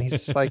doing, man? He's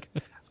just like,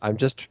 I'm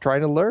just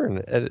trying to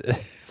learn. And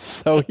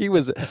so he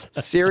was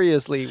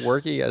seriously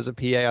working as a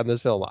PA on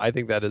this film. I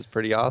think that is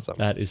pretty awesome.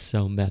 That is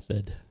so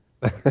method.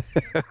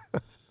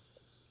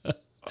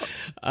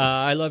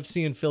 I loved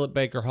seeing Philip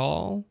Baker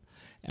Hall.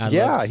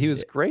 He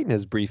was great in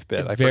his brief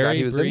bit. I forgot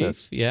he was in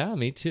this. Yeah,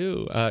 me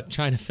too.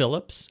 China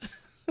Phillips.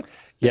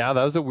 Yeah,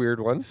 that was a weird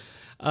one.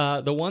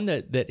 The one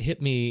that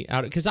hit me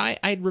out, because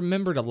I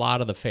remembered a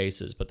lot of the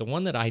faces, but the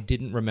one that I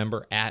didn't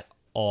remember at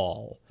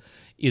all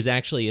is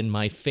actually in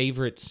my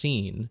favorite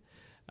scene.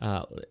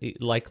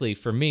 Likely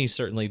for me,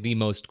 certainly the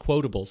most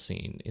quotable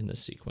scene in the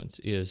sequence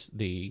is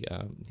the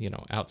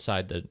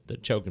outside the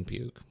choke and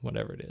puke,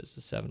 whatever it is,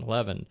 the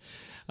 7-Eleven,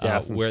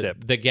 where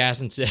the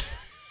gas and sip.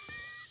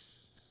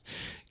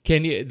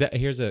 Can you?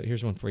 Here's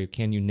one for you.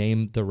 Can you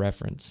name the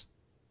reference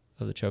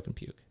of the choke and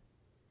puke?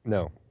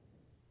 No.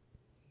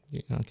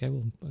 Okay,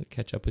 we'll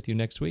catch up with you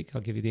next week.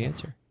 I'll give you the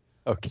answer.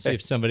 Okay. See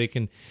if somebody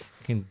can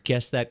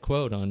guess that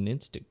quote on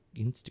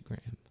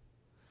Instagram.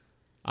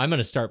 I'm going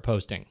to start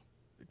posting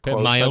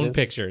my own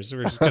pictures.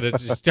 We're just going to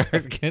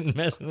start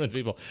messing with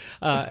people.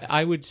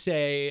 I would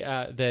say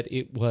that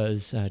it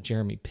was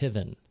Jeremy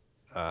Piven.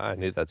 I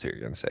knew that's what you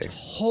were going to say.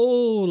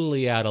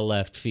 Totally out of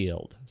left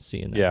field,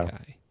 seeing that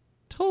guy.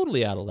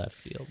 Totally out of left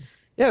field.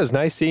 Yeah, it was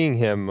nice seeing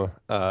him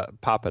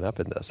popping up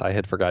in this. I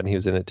had forgotten he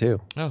was in it too.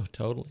 Oh,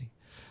 totally.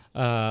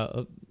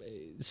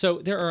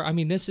 So there are. I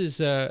mean, this is.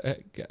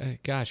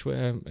 Gosh,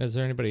 is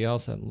there anybody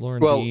else?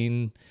 Lauren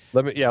Dean.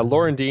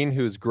 Lauren Dean,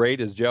 who's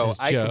great as Joe.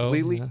 I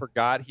completely yeah.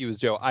 forgot he was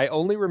Joe. I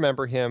only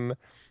remember him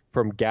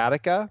from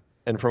Gattaca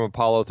and from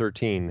Apollo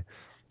 13.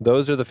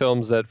 Those are the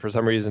films that, for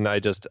some reason,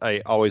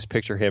 I always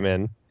picture him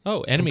in.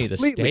 Oh, Enemy of the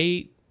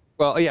State.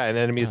 Well, yeah, an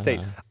Enemy of the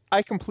State.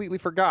 I completely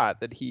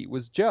forgot that he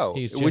was Joe,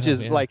 which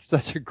is like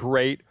such a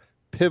great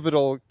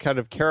pivotal kind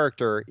of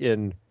character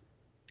in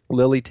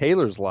Lily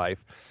Taylor's life.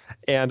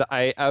 And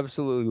I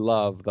absolutely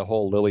love the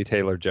whole Lily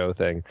Taylor Joe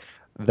thing.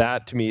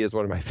 That to me is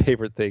one of my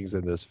favorite things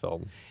in this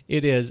film.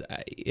 It is,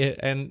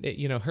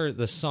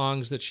 the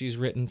songs that she's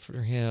written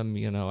for him.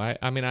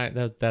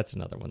 That's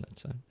another one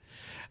that's.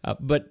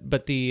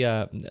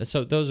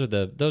 So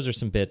those are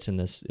some bits in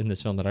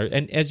this film that are,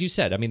 and as you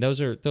said, I mean,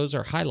 those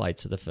are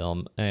highlights of the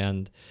film.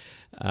 And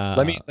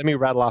let me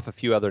rattle off a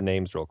few other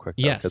names real quick.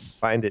 Yes, because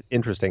I find it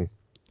interesting,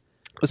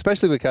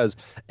 especially because,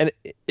 and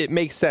it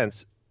makes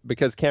sense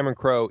because Cameron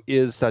Crowe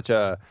is such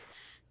a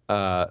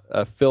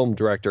film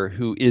director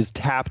who is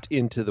tapped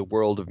into the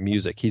world of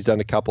music. He's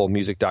done a couple of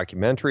music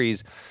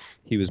documentaries.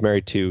 He was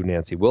married to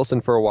Nancy Wilson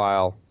for a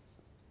while.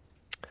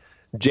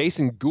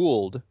 Jason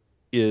Gould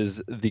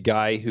is the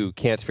guy who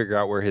can't figure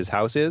out where his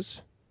house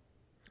is.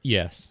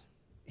 Yes.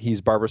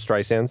 He's Barbra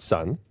Streisand's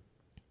son.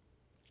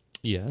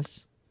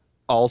 Yes.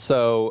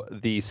 Also,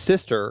 the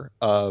sister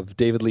of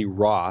David Lee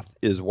Roth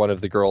is one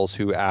of the girls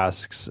who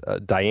asks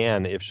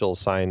Diane if she'll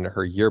sign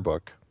her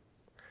yearbook.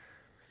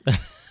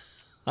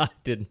 I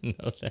didn't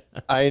know that.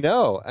 I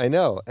know.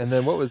 And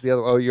then what was the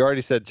other? Oh, you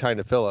already said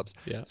China Phillips.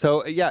 Yeah.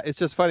 So, yeah, it's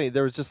just funny.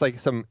 There was just like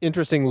some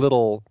interesting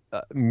little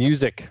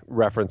music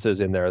references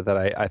in there that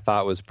I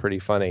thought was pretty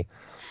funny.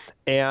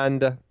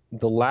 And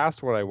the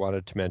last one I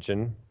wanted to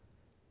mention,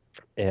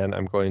 and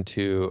I'm going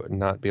to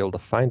not be able to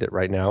find it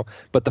right now,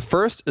 but the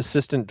first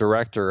assistant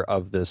director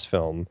of this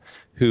film,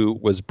 who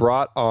was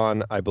brought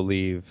on, I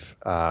believe,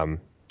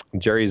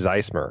 Jerry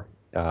Zeismer.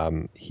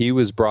 He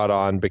was brought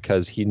on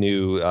because he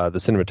knew the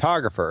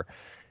cinematographer.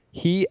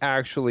 He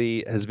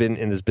actually has been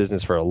in this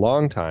business for a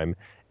long time,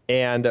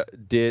 and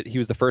he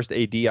was the first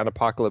AD on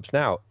Apocalypse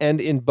Now. And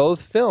in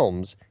both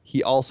films,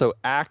 he also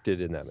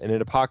acted in them. And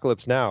in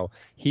Apocalypse Now,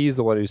 he's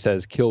the one who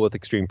says "kill with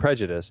extreme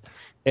prejudice."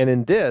 And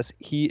in this,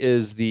 he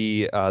is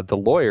the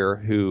lawyer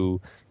who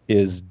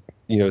is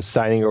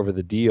signing over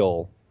the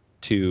deal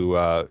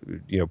to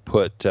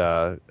put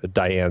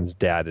Diane's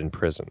dad in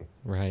prison.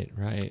 Right.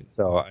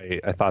 So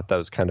I thought that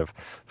was kind of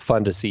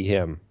fun to see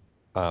him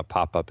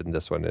pop up in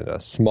this one in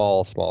a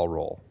small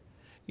role.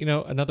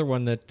 Another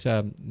one that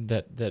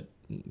that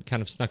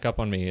kind of snuck up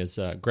on me is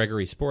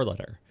Gregory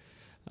Sporletter,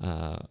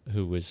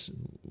 who was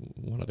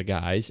one of the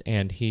guys,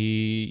 and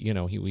he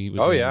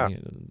was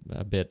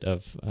a bit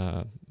of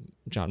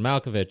John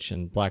Malkovich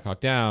and Black Hawk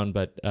Down,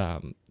 but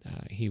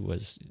he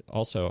was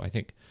also, I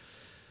think,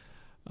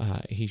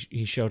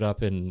 he showed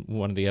up in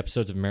one of the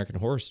episodes of American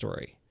Horror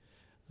Story,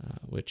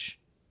 which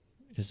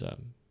is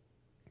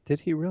Did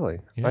he really?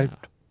 Yeah. I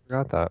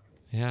forgot that.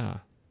 Yeah.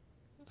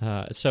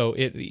 So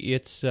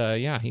it's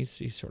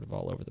he's sort of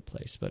all over the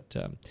place, but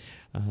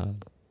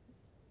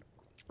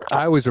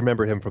I always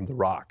remember him from The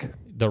Rock.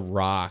 The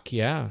Rock,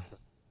 yeah.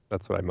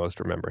 That's what I most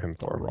remember him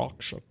for. The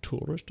Rock's a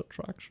tourist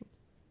attraction.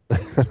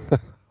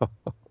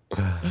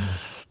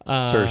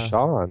 Sir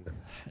Sean.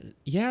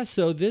 Yeah,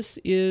 so this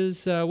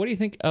is what do you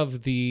think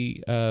of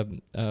the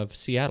of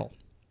Seattle?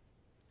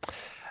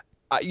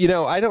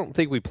 I don't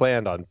think we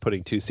planned on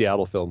putting two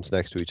Seattle films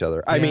next to each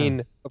other. I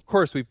mean, of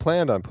course, we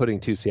planned on putting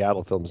two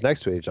Seattle films next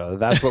to each other.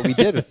 That's what we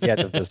did at the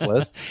end of this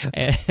list.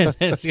 And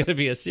it's going to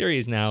be a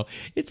series now.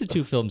 It's a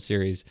 2-film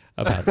series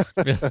about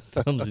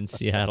films in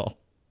Seattle.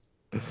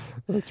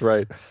 That's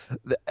right.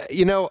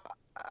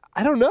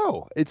 I don't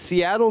know. It's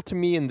Seattle to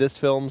me in this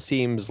film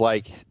seems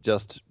like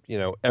just,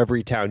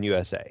 Everytown,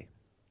 USA.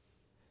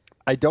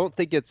 I don't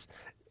think it's.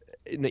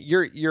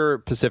 You're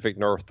Pacific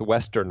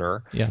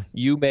Northwesterner. Yeah.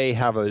 You may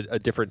have a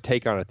different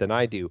take on it than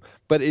I do,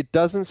 but it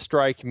doesn't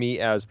strike me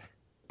as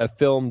a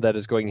film that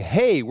is going,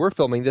 hey, we're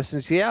filming this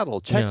in Seattle.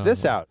 Check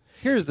this out.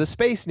 Here's the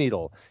Space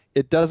Needle.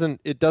 It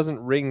doesn't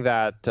ring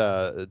that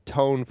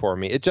tone for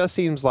me. It just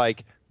seems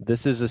like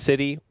this is a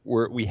city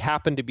where we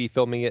happen to be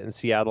filming it in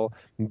Seattle,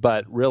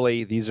 but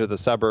really these are the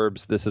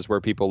suburbs. This is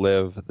where people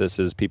live. This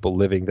is people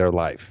living their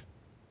life.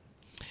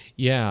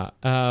 Yeah,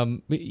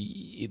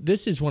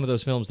 this is one of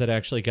those films that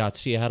actually got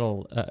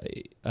Seattle.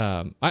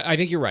 I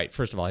think you're right.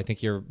 First of all, I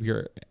think you're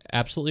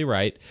absolutely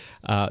right.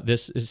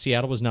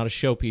 Seattle was not a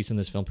showpiece in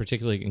this film,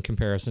 particularly in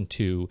comparison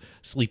to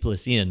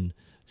Sleepless in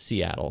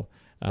Seattle,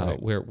 right.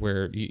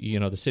 where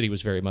the city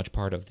was very much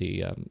part of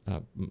the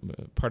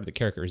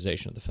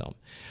characterization of the film.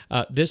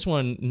 This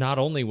one, not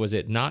only was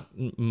it not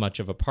much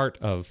of a part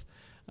of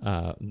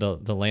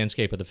the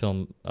landscape of the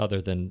film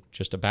other than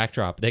just a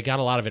backdrop, they got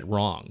a lot of it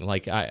wrong.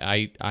 Like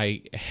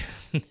I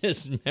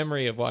this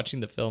memory of watching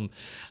the film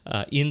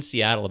in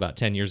Seattle about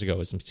 10 years ago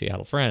with some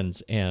Seattle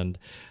friends, and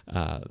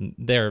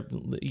they're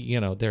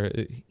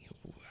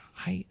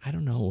I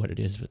don't know what it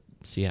is with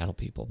Seattle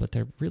people, but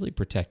they're really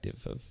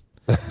protective of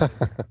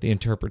the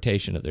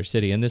interpretation of their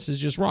city, and this is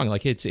just wrong.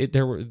 Like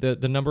there were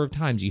the number of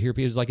times you hear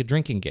people, it's like a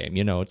drinking game.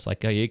 It's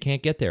like you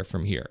can't get there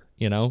from here.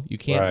 You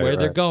can't where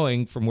they're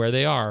going from where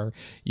they are.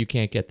 You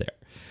can't get there.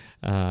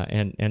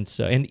 And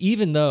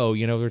even though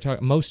we're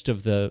talking most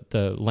of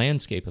the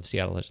landscape of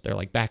Seattle, they're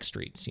like back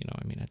streets.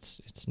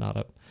 It's not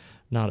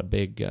a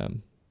big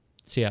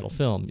Seattle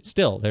film.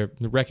 Still, they're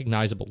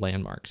recognizable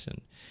landmarks,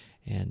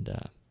 and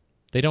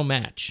they don't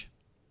match.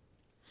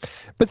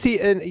 But see,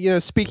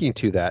 and speaking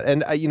to that,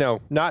 and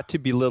not to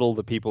belittle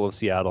the people of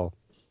Seattle,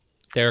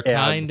 they're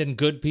kind and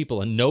good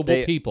people and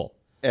noble people,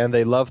 and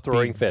they love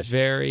throwing fish.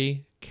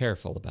 Very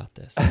careful about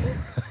this.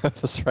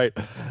 That's right.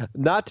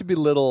 Not to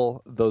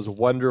belittle those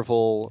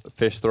wonderful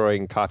fish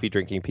throwing, coffee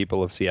drinking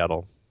people of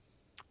Seattle,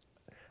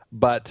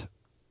 but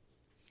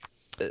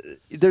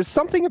there's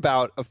something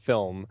about a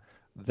film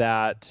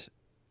that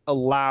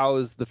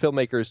allows the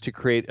filmmakers to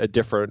create a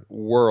different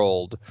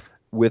world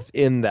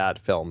within that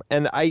film.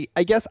 And I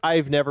guess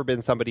I've never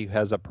been somebody who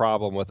has a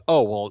problem with,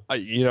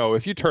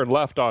 if you turn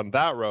left on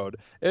that road,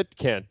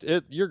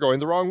 you're going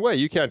the wrong way.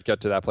 You can't get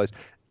to that place.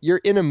 You're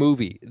in a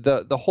movie.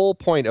 The whole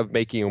point of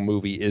making a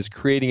movie is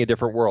creating a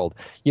different world.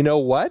 You know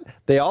what?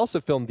 They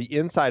also filmed the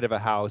inside of a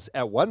house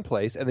at one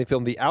place, and they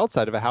filmed the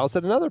outside of a house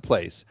at another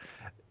place.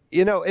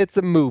 It's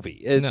a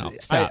movie. No,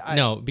 stop.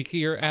 No, because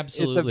you're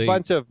absolutely.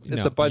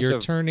 You're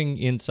turning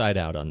inside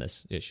out on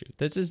this issue.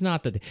 This is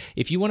not the.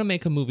 If you want to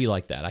make a movie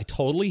like that, I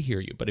totally hear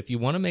you. But if you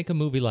want to make a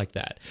movie like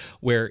that,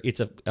 where it's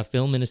a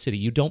film in a city,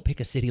 you don't pick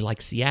a city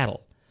like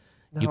Seattle.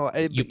 No,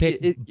 you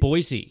pick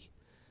Boise.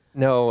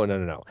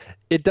 No.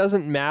 It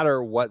doesn't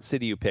matter what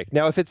city you pick.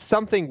 Now, if it's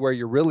something where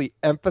you're really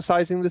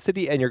emphasizing the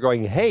city and you're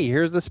going, hey,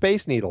 here's the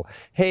Space Needle.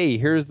 Hey,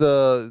 here's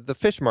the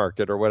fish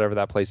market or whatever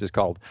that place is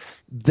called.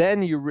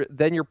 Then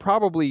you're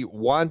probably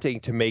wanting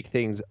to make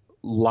things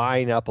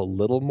line up a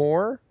little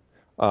more.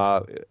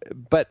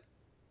 But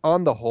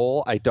on the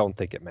whole, I don't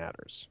think it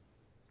matters.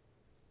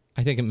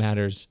 I think it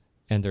matters,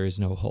 and there is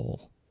no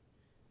hole.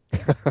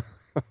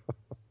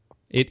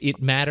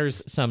 It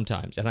matters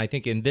sometimes. And I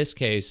think in this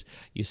case,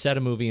 you set a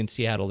movie in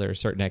Seattle, there are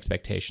certain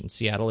expectations.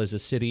 Seattle is a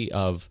city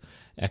of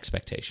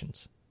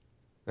expectations.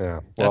 Yeah.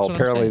 Well,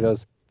 apparently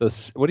those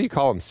what do you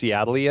call them?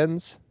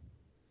 Seattleians?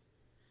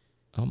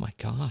 Oh my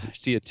God.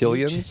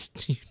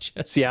 Seattleians? You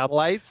just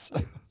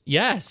Seattleites?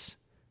 Yes.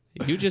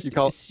 You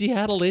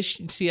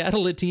Seattle-ians?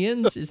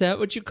 Is that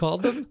what you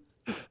called them?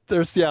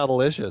 They're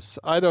Seattle-icious.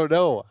 I don't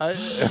know.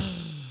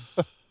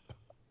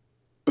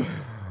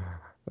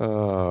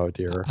 Oh,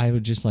 dear. I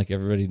would just like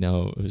everybody to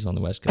know who's on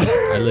the West Coast.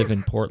 I live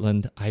in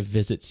Portland. I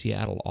visit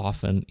Seattle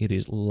often. It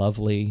is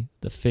lovely.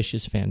 The fish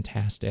is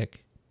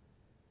fantastic.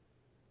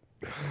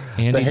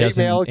 Andy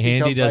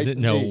doesn't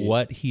know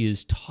what he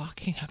is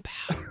talking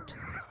about.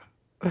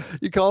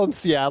 You call them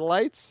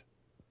Seattleites?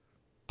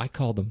 I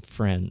call them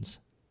friends.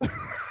 Did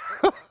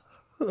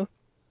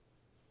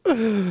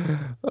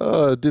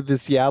the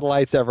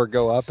Seattleites ever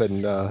go up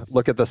and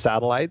look at the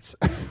satellites?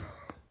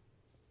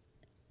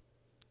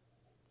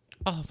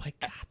 Oh my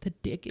God, the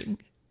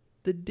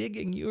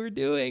digging you were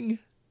doing.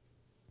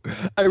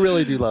 I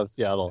really do love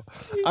Seattle.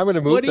 I'm going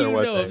to move there one day.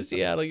 What do you know of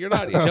Seattle? You're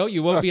not. No,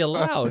 you won't be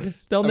allowed.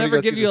 They'll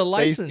never give you a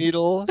license. Space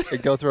Needle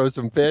and go throw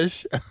some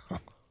fish.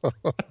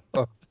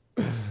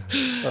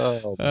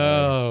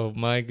 Oh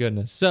my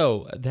goodness!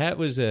 So that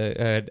was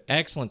an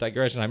excellent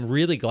digression. I'm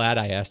really glad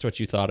I asked what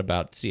you thought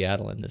about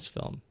Seattle in this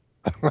film.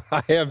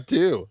 I am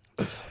too.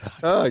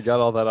 Oh, I got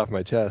all that off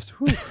my chest.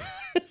 Whew.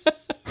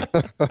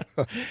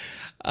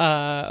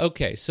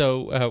 Okay,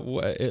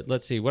 so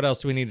let's see. What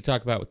else do we need to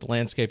talk about with the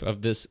landscape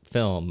of this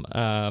film?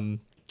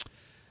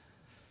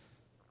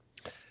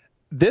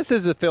 This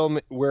is a film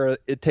where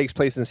it takes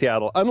place in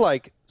Seattle.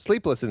 Unlike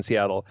Sleepless in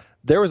Seattle,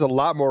 there was a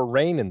lot more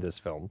rain in this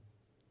film.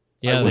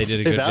 Yeah, I they will did a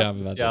say good that job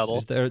for about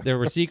Seattle. this. There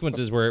were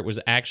sequences where it was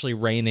actually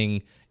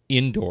raining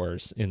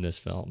indoors in this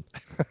film.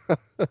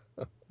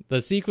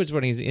 The sequence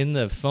when he's in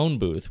the phone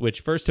booth,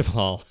 which, first of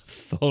all,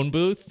 phone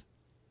booth,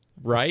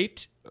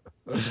 right?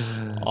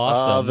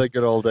 Awesome. The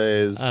good old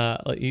days.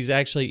 He's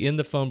actually in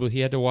the phone booth.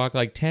 He had to walk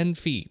like 10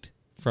 feet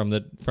from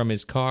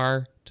his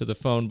car to the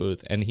phone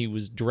booth, and he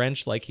was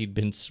drenched like he'd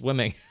been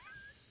swimming.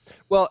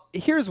 Well,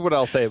 here's what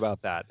I'll say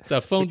about that. It's a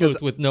phone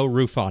booth with no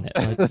roof on it.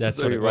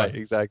 That's what it was. Right,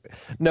 exactly.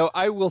 No,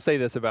 I will say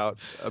this about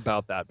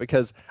that,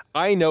 because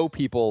I know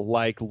people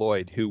like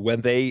Lloyd who,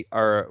 when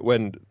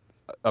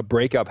a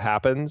breakup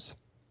happens,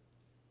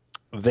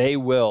 they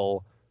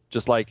will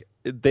just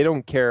they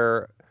don't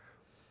care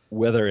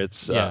whether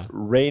it's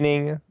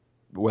raining,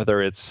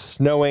 whether it's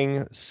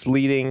snowing,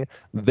 sleeting,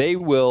 they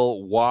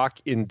will walk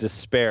in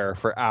despair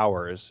for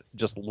hours,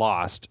 just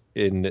lost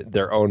in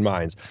their own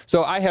minds.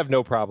 So I have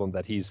no problem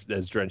that he's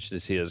as drenched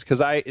as he is, because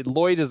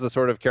Lloyd is the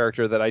sort of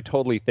character that I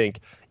totally think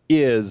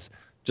is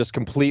just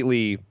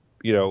completely,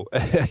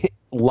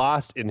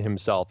 lost in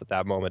himself at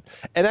that moment.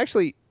 And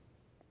actually,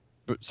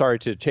 sorry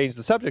to change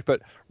the subject,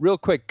 but real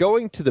quick,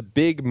 going to the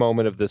big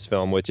moment of this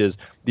film, which is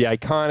the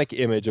iconic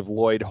image of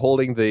Lloyd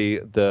holding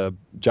the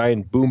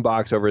giant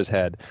boombox over his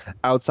head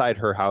outside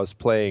her house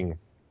playing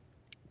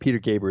Peter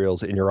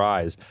Gabriel's In Your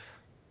Eyes.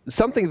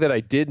 Something that I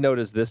did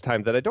notice this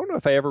time that I don't know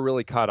if I ever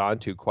really caught on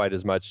to quite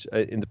as much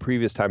in the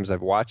previous times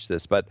I've watched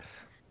this, but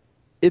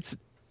it's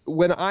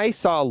when I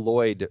saw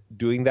Lloyd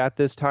doing that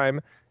this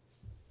time,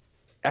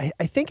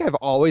 I think I've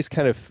always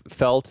kind of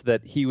felt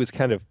that he was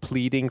kind of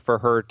pleading for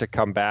her to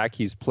come back.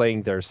 He's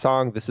playing their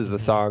song. This is the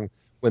song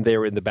when they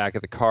were in the back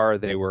of the car.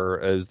 It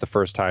was the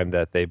first time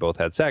that they both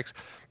had sex.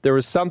 There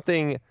was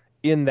something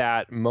in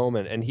that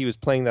moment, and he was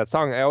playing that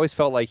song. I always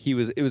felt like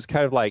it was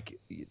kind of like,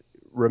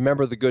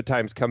 remember the good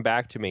times, come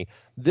back to me.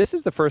 This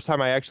is the first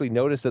time I actually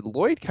noticed that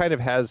Lloyd kind of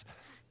has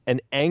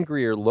an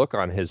angrier look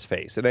on his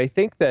face. And I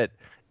think that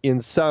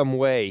in some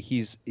way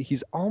he's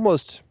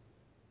almost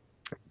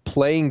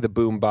playing the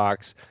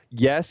boombox.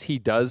 Yes, he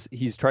does.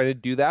 He's trying to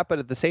do that, but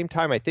at the same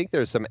time, I think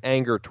there's some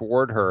anger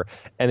toward her,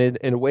 and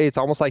in a way, it's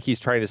almost like he's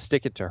trying to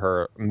stick it to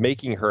her,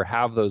 making her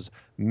have those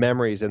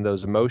memories and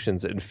those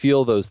emotions and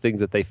feel those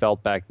things that they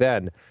felt back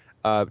then,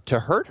 to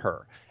hurt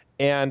her.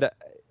 And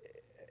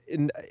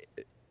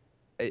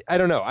I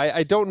don't know.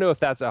 I don't know if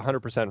that's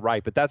 100%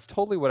 right, but that's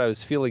totally what I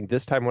was feeling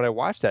this time when I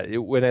watched that.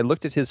 When I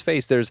looked at his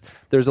face, there's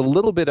a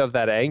little bit of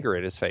that anger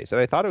in his face,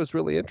 and I thought it was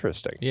really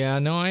interesting. Yeah,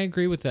 no, I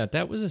agree with that.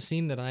 That was a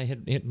scene that I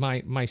had.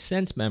 My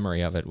sense memory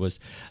of it was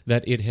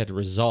that it had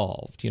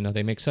resolved.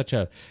 They make such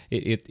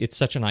it's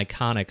such an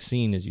iconic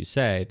scene, as you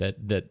say,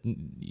 that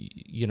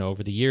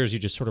over the years you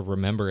just sort of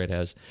remember it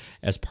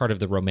as part of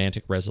the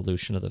romantic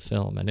resolution of the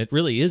film, and it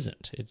really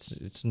isn't.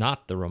 It's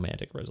not the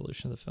romantic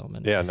resolution of the film.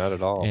 And, yeah, not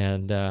at all.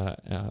 And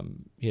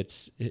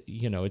it's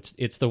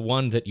the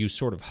one that you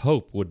sort of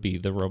hope would be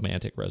the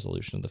romantic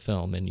resolution of the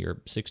film in your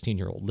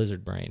 16-year-old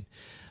lizard brain,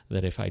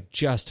 that if I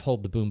just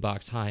hold the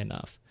boombox high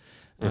enough,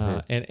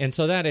 and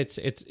so that it's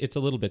a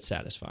little bit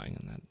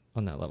satisfying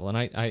on that level. And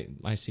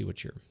I see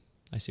what you're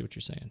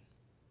saying.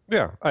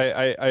 Yeah,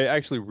 I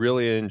actually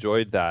really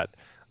enjoyed that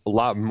a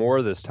lot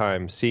more this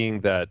time,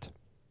 seeing that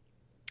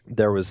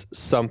there was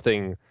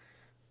something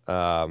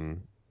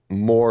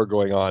more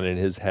going on in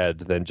his head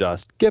than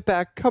just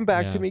come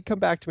back to me,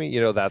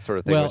 that sort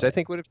of thing, which I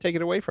think would have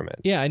taken away from it.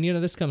 Yeah, and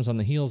this comes on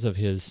the heels of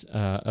his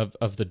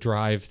of the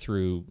drive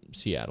through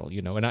Seattle,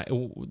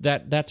 and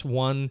that's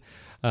one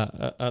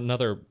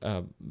another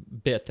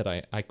bit that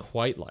I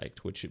quite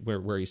liked,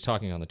 where he's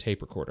talking on the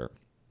tape recorder,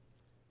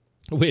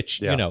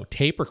 which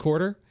tape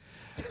recorder.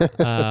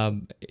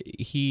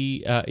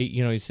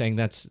 He's saying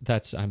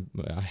that's I'm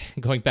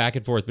going back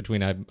and forth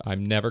between I'm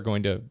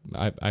going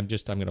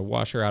to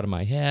wash her out of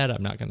my head.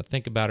 I'm not going to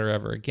think about her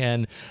ever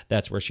again.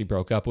 That's where she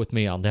broke up with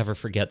me. I'll never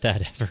forget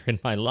that ever in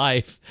my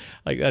life.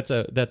 Like that's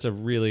a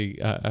really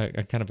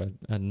a kind of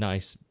a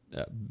nice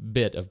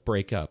bit of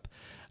breakup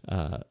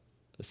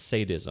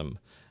sadism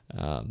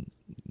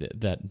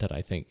that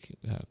I think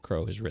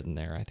Crow has written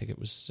there. I think it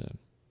was.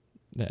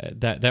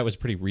 That was a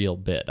pretty real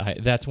bit.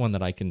 That's one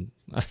that I can.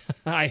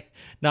 I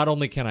not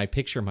only can I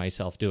picture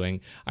myself doing,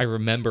 I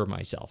remember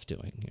myself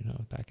doing.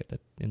 Back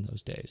in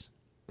those days.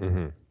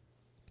 Mm-hmm.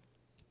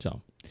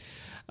 So,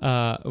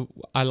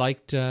 I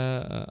liked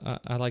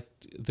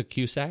the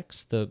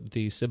Cusacks,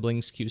 the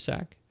siblings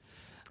Cusack.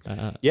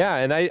 Yeah,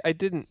 and I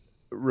didn't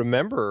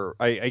remember.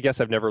 I guess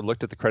I've never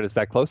looked at the credits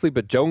that closely,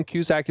 but Joan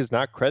Cusack is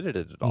not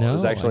credited at all. No, it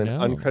was actually an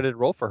uncredited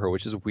role for her,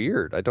 which is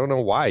weird. I don't know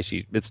why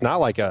it's not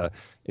like a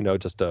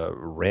just a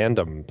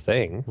random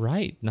thing,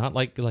 right? Not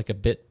like a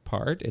bit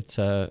part.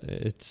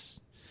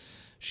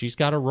 She's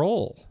got a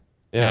role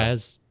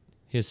as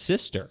his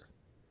sister.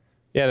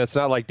 Yeah, and it's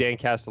not like Dan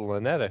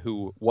Castellaneta,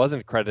 who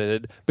wasn't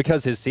credited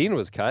because his scene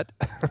was cut.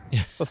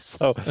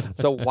 so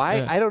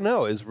why? I don't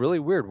know. It's really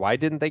weird. Why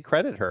didn't they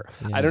credit her?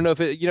 Yeah. I don't know if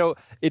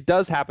it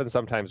does happen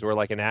sometimes where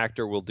like an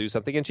actor will do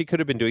something, and she could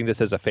have been doing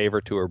this as a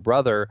favor to her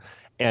brother,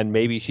 and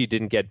maybe she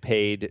didn't get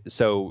paid,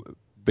 so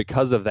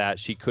because of that,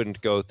 she couldn't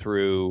go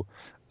through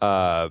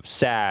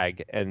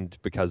SAG, and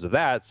because of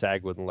that,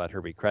 SAG wouldn't let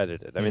her be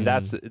credited. I mean,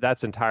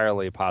 that's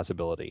entirely a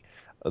possibility.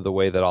 The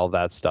way that all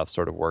that stuff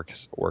sort of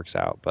works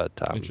out, but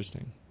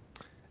Interesting.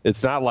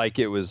 It's not like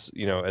it was,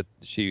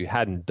 she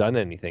hadn't done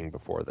anything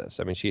before this.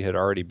 I mean, she had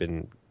already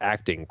been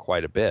acting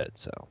quite a bit,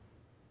 so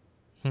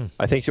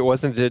I think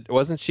was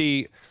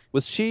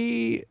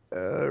she?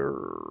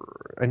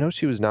 I know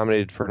she was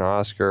nominated for an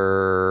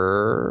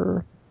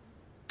Oscar,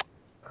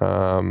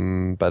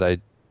 but I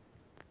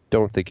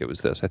don't think it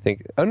was this. I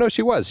think,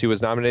 she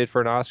was nominated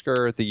for an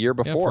Oscar the year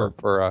before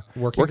for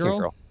Working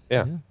Girl.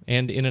 Yeah,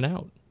 and In and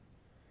Out.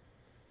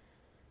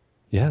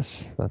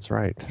 Yes, that's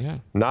right. Yeah.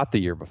 Not the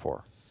year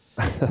before.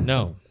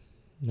 No.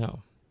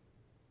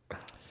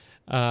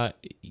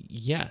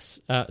 Yes.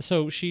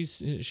 So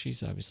she's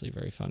obviously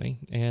very funny,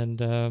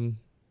 and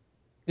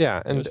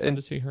yeah, it was fun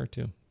to see her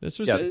too. This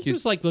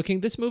was like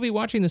watching this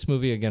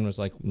movie again was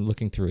like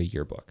looking through a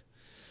yearbook.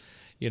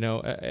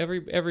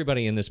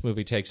 Everybody in this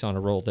movie takes on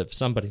a role that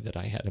somebody that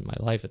I had in my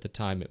life at the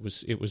time. It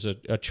was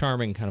a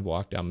charming kind of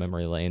walk down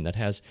memory lane that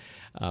has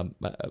a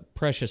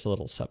precious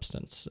little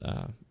substance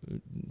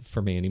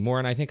for me anymore.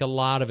 And I think a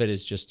lot of it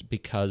is just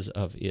because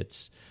of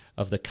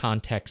the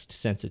context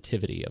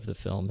sensitivity of the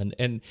film.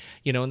 And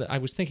I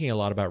was thinking a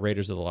lot about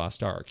Raiders of the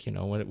Lost Ark.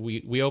 When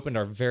we opened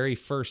our very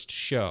first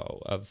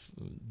show of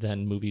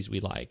then movies we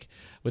like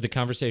with a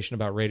conversation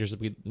about Raiders of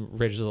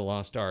the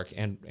Lost Ark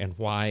and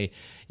why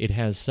it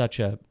has such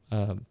a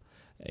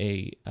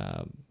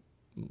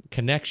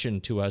connection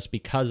to us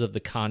because of the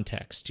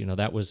context.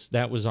 That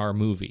was our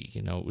movie.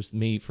 It was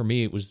for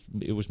me it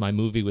was my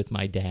movie with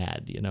my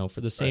dad,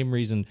 for the same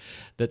reason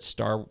that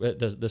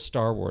the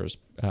Star Wars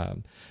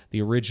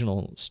the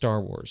original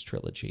Star Wars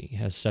trilogy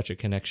has such a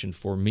connection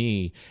for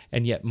me,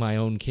 and yet my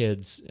own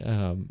kids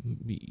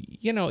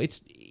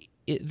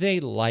they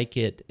like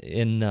it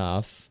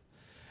enough,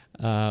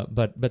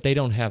 but they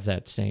don't have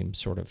that same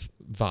sort of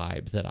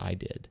vibe that I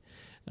did.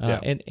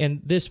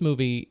 And this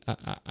movie,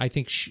 I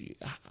think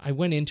I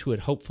went into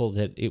it hopeful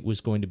that it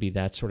was going to be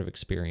that sort of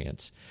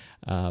experience,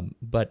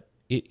 but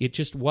it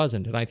just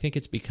wasn't. And I think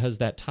it's because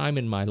that time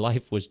in my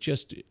life was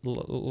just,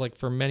 like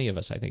for many of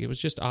us, I think it was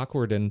just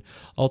awkward and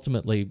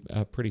ultimately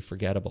pretty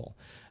forgettable.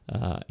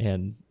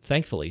 And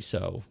thankfully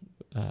so,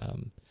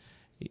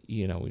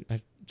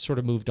 I've sort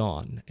of moved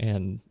on.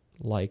 And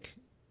like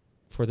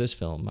for this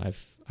film,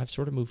 I've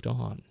sort of moved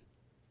on.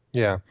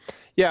 Yeah.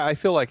 Yeah, I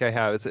feel like I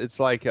have. It's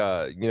like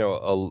a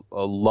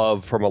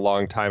love from a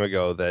long time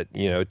ago that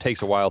it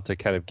takes a while to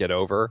kind of get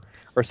over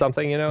or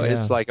something.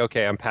 It's like,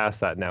 okay, I'm past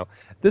that now.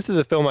 This is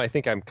a film I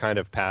think I'm kind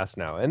of past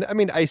now, and I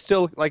mean, I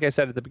still, like I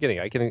said at the beginning,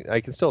 I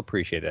can still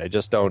appreciate it.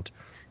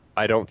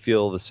 I don't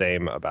feel the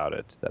same about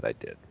it that I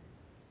did.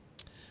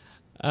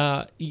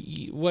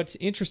 What's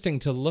interesting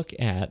to look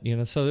at,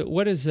 so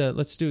what is?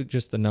 Let's do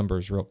just the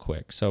numbers real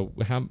quick. So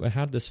how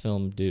did this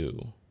film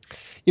do?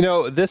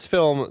 This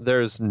film,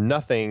 there's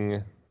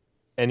nothing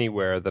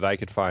anywhere that I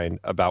could find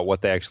about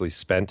what they actually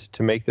spent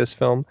to make this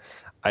film.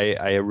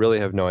 I really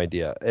have no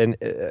idea. And,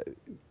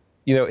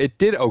 it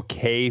did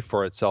okay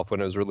for itself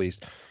when it was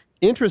released.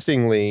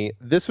 Interestingly,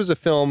 this was a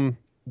film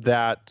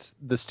that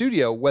the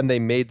studio, when they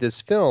made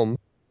this film,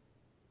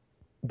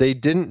 they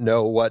didn't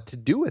know what to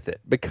do with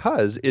it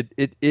because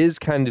it is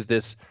kind of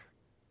this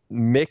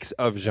mix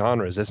of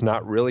genres. It's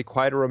not really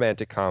quite a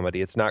romantic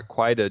comedy. It's not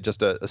quite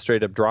just a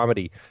straight up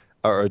dramedy.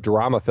 Or a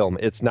drama film.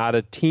 It's not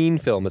a teen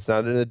film. It's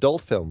not an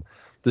adult film.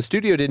 The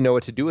studio didn't know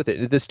what to do with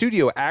it. The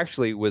studio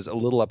actually was a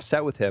little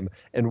upset with him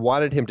and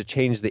wanted him to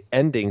change the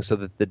ending so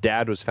that the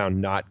dad was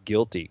found not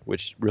guilty,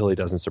 which really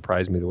doesn't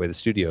surprise me the way the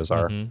studios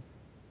are.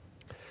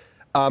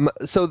 Mm-hmm.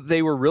 So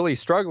they were really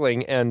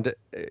struggling, and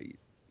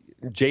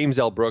James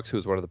L. Brooks, who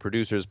was one of the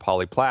producers,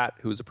 Polly Platt,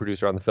 who was a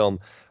producer on the film,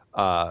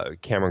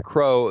 Cameron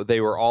Crowe,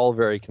 they were all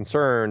very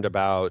concerned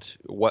about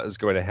what is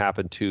going to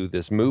happen to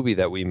this movie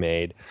that we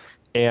made.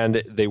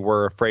 And they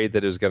were afraid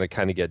that it was going to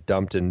kind of get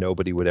dumped and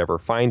nobody would ever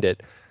find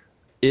it.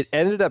 It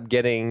ended up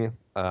getting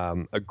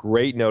a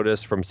great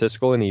notice from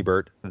Siskel and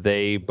Ebert.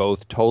 They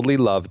both totally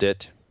loved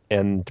it,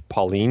 and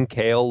Pauline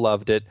Kael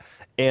loved it.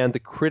 And the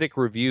critic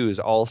reviews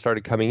all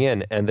started coming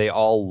in, and they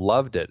all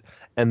loved it.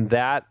 And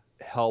that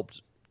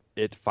helped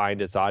it find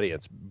its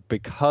audience.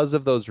 Because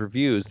of those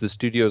reviews, the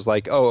studio's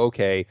like, oh,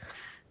 okay,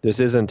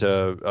 this isn't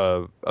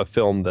a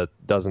film that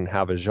doesn't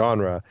have a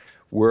genre.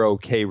 We're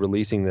okay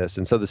releasing this.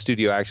 And so the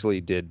studio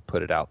actually did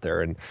put it out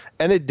there, and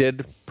it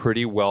did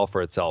pretty well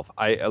for itself.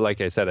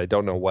 Like I said, I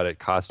don't know what it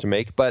cost to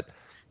make, but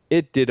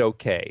it did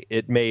okay.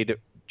 It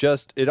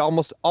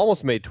almost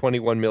made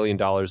 $21 million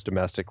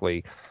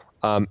domestically.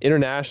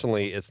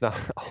 Internationally, it's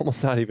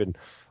almost not even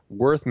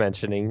worth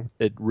mentioning.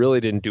 It really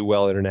didn't do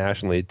well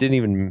internationally. It didn't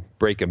even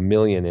break $1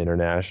 million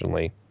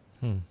internationally.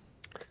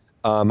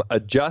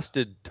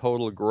 Adjusted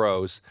total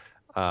gross,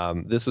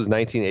 this was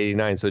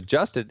 1989. So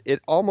adjusted, it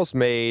almost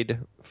made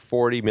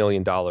 $40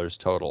 million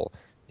total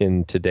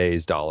in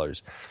today's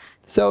dollars.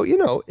 So,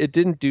 it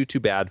didn't do too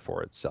bad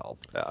for itself.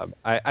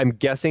 I'm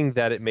guessing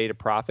that it made a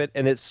profit,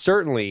 and it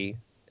certainly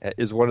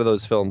is one of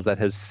those films that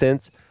has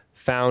since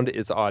found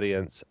its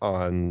audience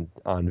on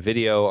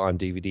video, on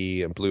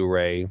DVD and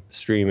Blu-ray,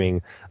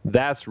 streaming.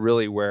 That's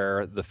really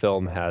where the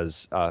film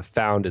has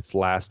found its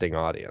lasting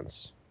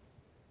audience.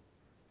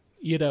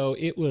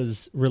 It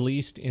was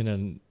released in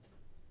an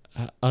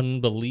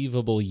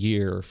unbelievable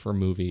year for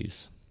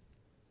movies.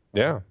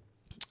 Yeah.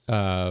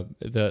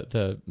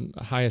 The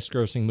highest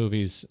grossing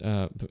movies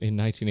in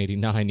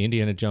 1989,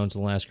 Indiana Jones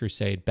and the Last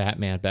Crusade,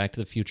 Batman, Back to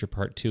the Future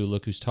Part 2,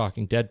 Look Who's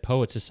Talking, Dead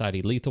Poet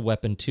Society, Lethal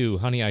Weapon 2,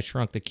 Honey, I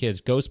Shrunk the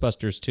Kids,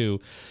 Ghostbusters 2,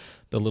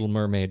 The Little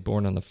Mermaid,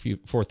 Born on the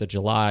 4th of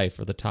July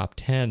for the top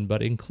 10,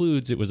 but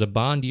it was a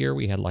Bond year.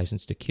 We had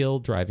License to Kill,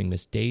 Driving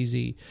Miss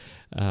Daisy.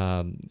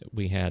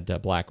 We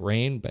had Black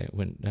Rain,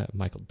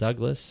 Michael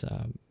Douglas,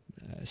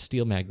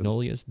 Steel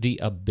Magnolias, The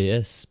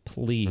Abyss,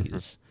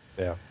 please.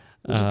 Yeah.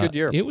 It was a good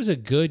year. It was a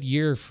good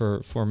year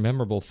for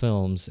memorable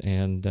films,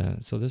 and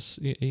so this,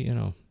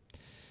 it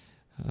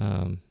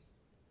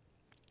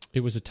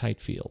was a tight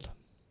field.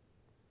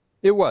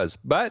 It was,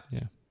 but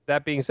yeah.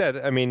 That being said,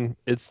 I mean,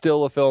 it's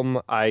still a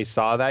film I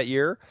saw that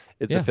year.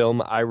 It's a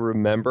film I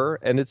remember,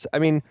 and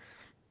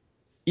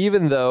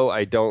even though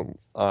I don't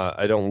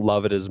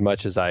love it as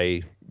much as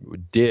I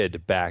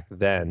did back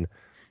then,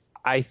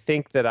 I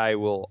think that I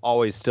will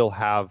always still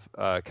have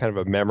kind of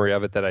a memory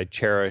of it that I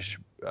cherish.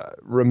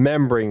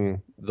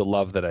 Remembering the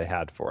love that I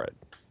had for it.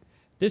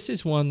 This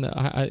is one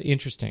that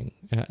interesting.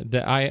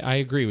 That I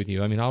agree with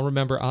you. I mean, I'll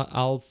remember.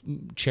 I'll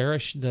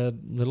cherish the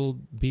little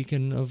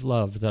beacon of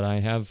love that I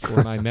have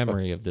for my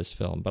memory of this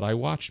film. But I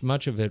watched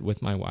much of it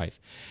with my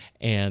wife,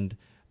 and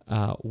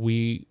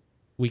we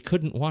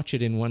couldn't watch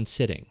it in one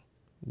sitting.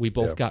 We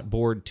both got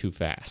bored too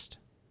fast,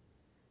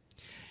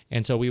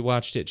 and so we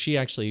watched it. She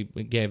actually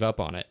gave up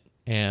on it,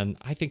 and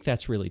I think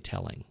that's really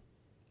telling.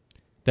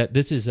 That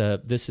this is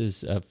a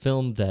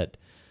film that,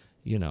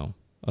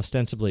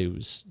 ostensibly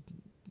was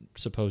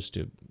supposed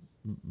to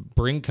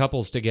bring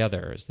couples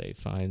together as they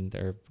find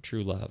their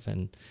true love,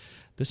 and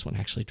this one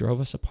actually drove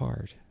us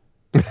apart.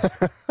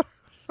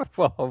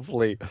 Well,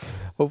 hopefully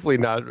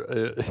not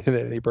in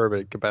any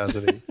permanent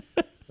capacity.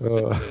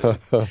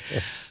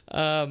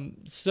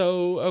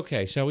 So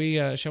okay, shall we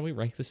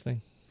rank this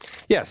thing?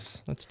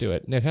 Yes, let's do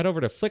it. Now head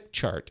over to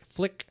Flickchart,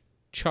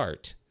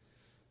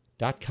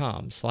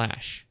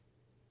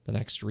 flickchart.com/the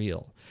next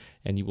reel,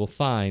 and you will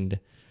find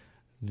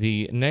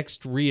the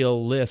next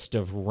reel list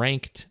of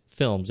ranked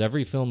films.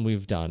 Every film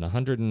we've done,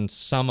 100 and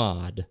some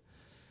odd,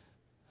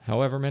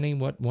 however many.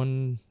 What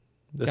one?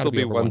 This will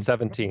be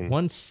 117.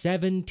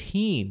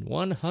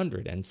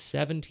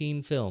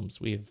 117 films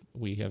we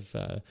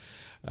have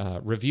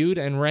reviewed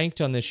and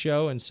ranked on this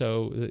show, and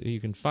so you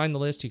can find the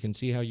list. You can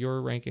see how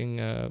your ranking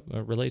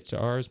relates to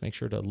ours. Make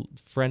sure to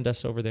friend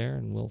us over there,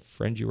 and we'll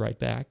friend you right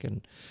back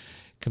and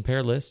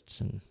compare lists,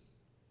 and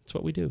that's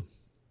what we do.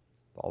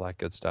 All that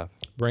good stuff.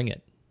 Bring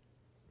it.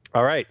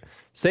 All right.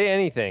 Say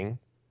Anything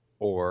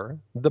or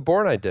The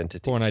Bourne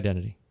Identity. Bourne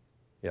Identity.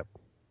 Yep.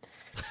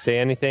 Say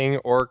Anything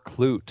or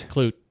Klute.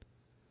 Klute.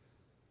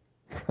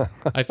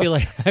 I feel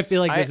like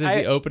this is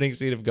the opening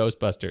scene of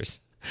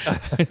Ghostbusters.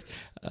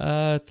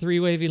 3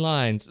 wavy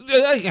lines.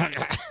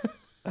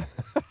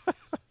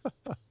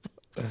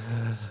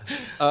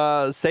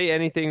 Say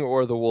Anything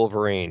or The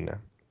Wolverine.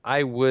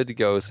 I would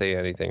go Say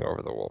Anything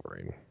over The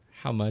Wolverine.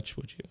 How much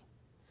would you?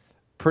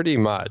 Pretty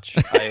much.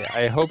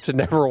 I hope to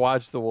never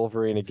watch The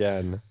Wolverine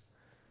again.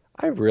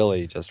 I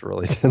really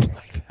didn't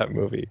like that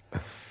movie.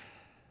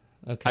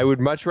 Okay. I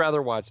would much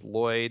rather watch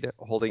Lloyd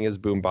holding his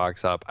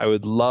boombox up. I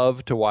would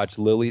love to watch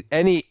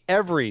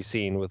every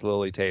scene with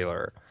Lily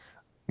Taylor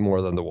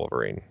more than The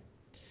Wolverine.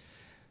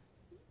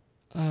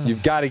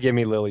 You've got to give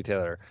me Lily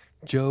Taylor.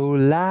 Joe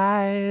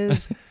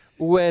lies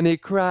when he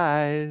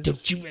cries.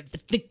 Don't you ever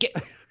think it?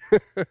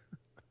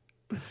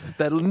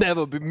 That'll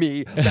never be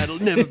me.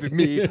 That'll never be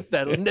me.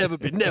 That'll never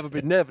be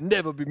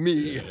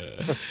me.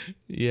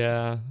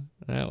 Yeah,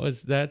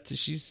 that's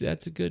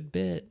a good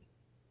bit.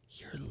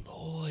 You're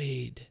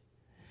Lloyd.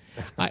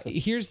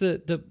 Here's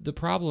the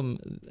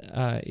problem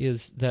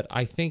is that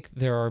I think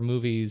there are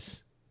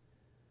movies.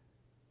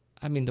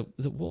 I mean,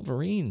 the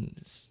Wolverine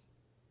is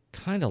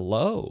kind of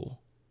low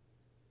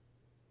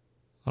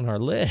on our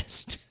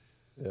list.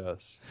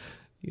 Yes.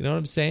 You know what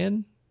I'm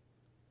saying?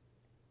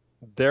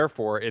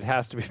 Therefore, it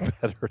has to be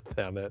better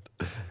than it.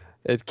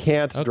 It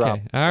can't drop.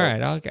 All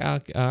right. All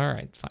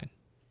right. Fine.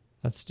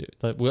 Let's do it.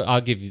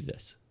 I'll give you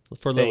this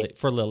for Lily.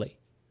 For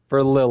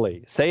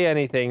Lily. Say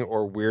Anything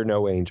or We're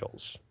No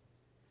Angels.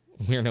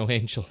 We're No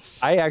Angels.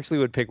 I actually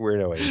would pick We're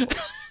No Angels.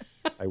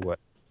 I would.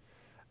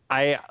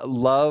 I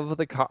love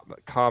the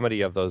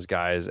comedy of those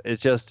guys.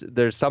 It's just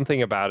there's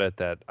something about it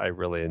that I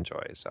really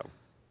enjoy. So,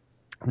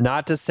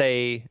 not to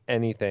say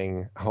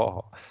anything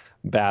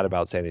bad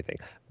about Say Anything,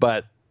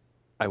 but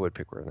I would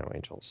pick We're No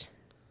Angels.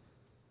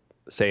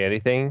 Say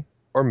Anything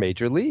or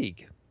Major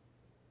League.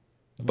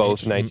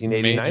 Both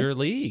 1989. Major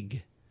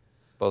League.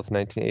 Both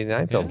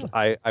 1989 films.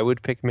 I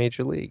would pick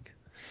Major League.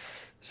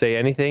 Say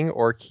Anything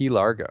or Key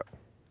Largo.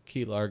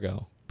 Key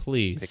Largo,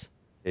 please.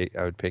 I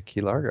would pick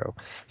Key Largo.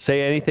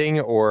 Say Anything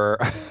or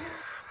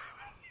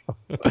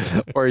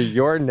or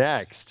You're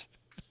Next.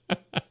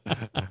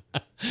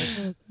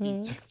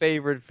 Pete's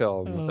favorite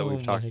film that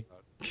we've talked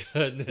about.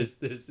 Goodness,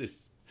 this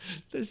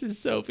is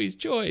Sophie's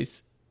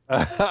choice.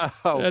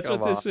 Oh, That's come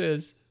what this on.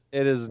 is.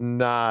 It is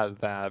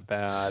not that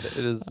bad. It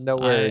is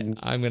nowhere.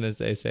 I'm gonna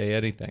say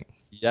anything.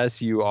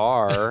 Yes, you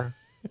are.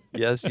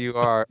 Yes, you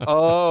are.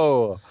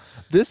 Oh,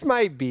 this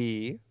might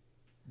be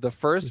the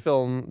first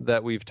film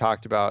that we've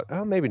talked about.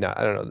 Oh, maybe not.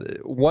 I don't know.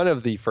 One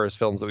of the first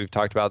films that we've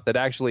talked about that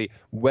actually,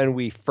 when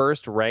we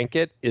first rank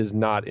it, is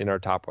not in our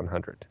top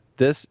 100.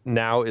 This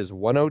now is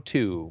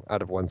 102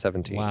 out of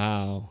 117.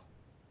 Wow.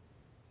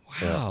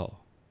 Yeah.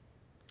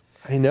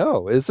 I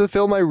know. It's a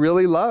film I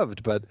really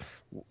loved, but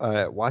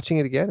watching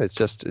it again, it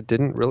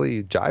didn't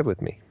really jive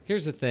with me.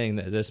 Here's the thing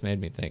that this made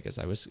me think as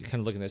I was kind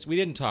of looking at this. We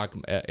didn't talk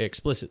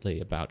explicitly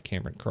about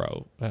Cameron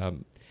Crowe,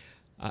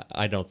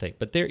 I don't think.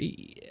 But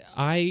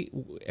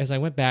as I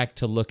went back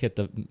to look at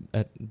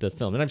the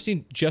film, and I've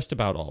seen just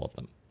about all of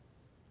them,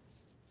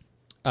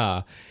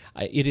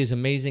 it is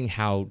amazing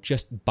how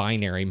just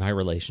binary my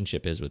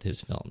relationship is with his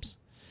films.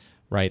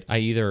 Right, I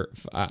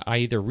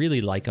either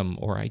really like them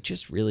or I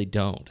just really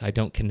don't. I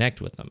don't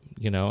connect with them.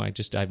 I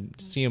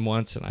see them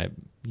once and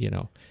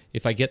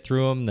if I get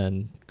through them,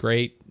 then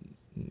great.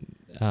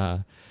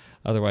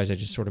 Otherwise, I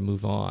just sort of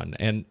move on.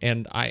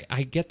 And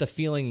I get the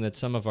feeling that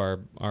some of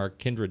our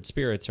kindred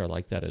spirits are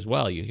like that as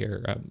well. You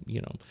hear,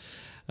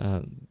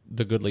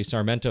 the Goodly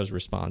Sarmento's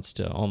response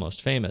to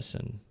Almost Famous,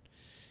 and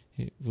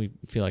we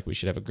feel like we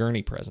should have a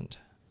gurney present.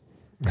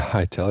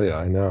 I tell you,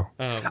 I know.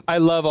 I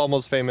love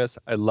Almost Famous.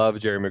 I love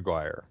Jerry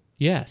Maguire.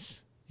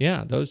 Yes.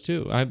 Yeah, those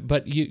two.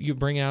 But you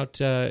bring out,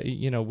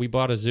 We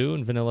Bought a Zoo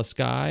and Vanilla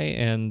Sky,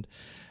 and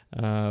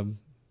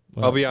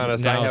I'll be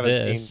honest, I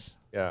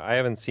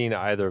haven't seen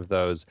either of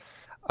those.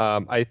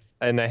 I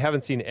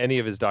haven't seen any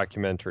of his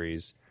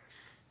documentaries.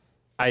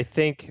 I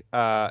think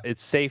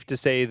it's safe to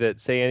say that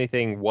Say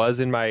Anything was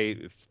in my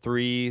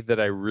 3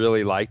 that I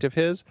really liked of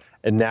his,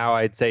 and now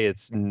I'd say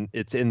it's in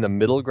the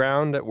middle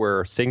ground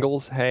where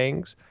Singles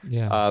hangs.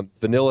 Yeah.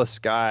 Vanilla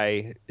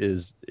Sky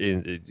is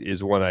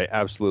one I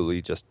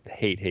absolutely just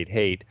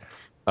hate.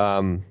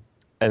 And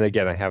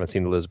again, I haven't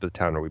seen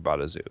Elizabethtown or We Bought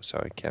a Zoo, so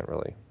I can't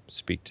really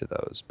speak to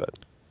those. But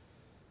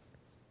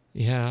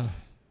yeah.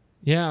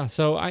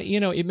 So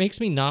it makes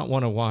me not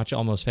want to watch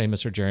Almost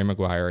Famous or Jerry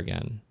Maguire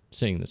again.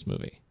 Seeing this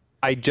movie.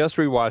 I just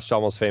rewatched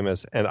Almost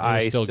Famous, and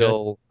I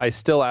still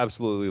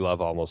absolutely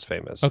love Almost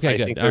Famous. Okay, I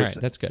good. think All right,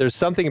 that's good. There's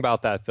something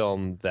about that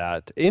film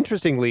that,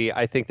 interestingly,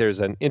 I think there's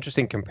an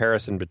interesting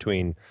comparison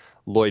between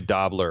Lloyd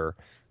Dobler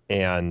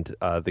and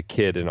the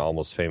kid in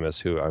Almost Famous,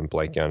 who I'm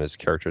blanking on his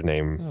character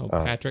name. Oh,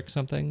 Patrick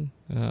something?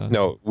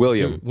 No,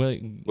 William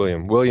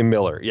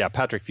Miller. Yeah,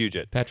 Patrick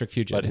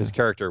Fugit. But his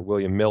character,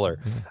 William Miller.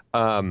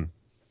 Yeah.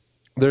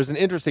 There's an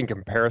interesting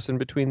comparison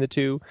between the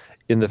two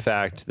in the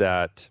fact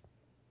that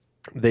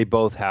they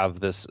both have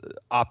this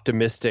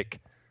optimistic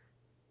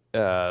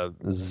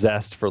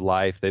zest for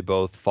life. They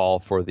both fall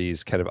for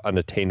these kind of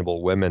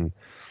unattainable women.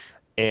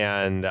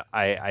 And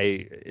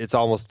it's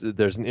almost,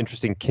 there's an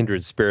interesting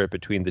kindred spirit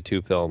between the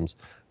two films.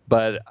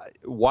 But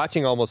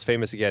watching Almost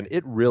Famous again,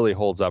 it really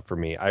holds up for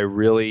me. I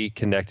really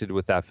connected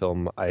with that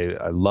film.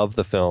 I love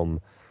the film.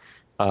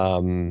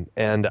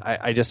 And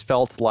I just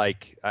felt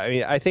like,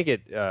 I think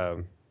it,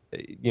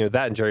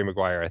 that and Jerry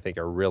Maguire, I think,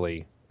 are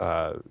really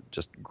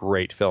just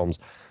great films.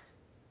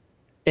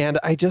 And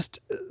I just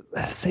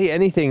Say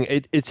Anything.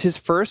 It's his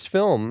first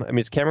film.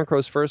 It's Cameron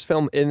Crowe's first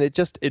film, and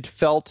it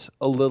felt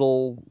a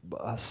little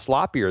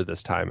sloppier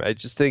this time. I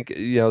just think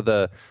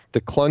the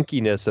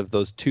clunkiness of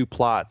those two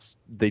plots,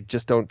 they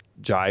just don't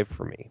jive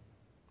for me.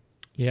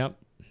 Yep.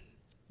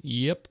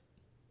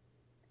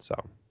 So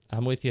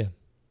I'm with you.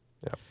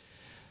 Yeah.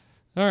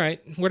 All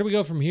right, where do we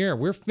go from here?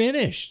 We're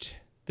finished.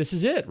 This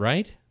is it,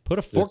 right? Put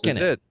a fork in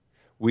it.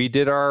 We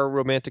did our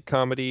romantic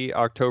comedy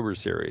October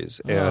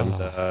series,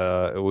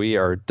 and we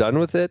are done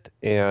with it.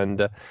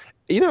 And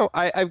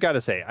I've got to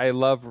say, I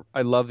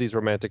love these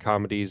romantic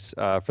comedies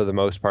for the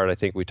most part. I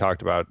think we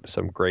talked about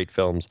some great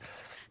films,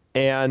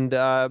 and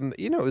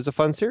it was a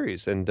fun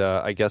series. And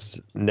I guess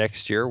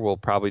next year we'll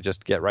probably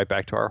just get right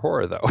back to our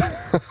horror, though.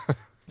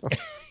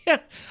 Yeah,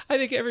 I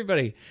think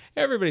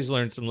everybody's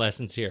learned some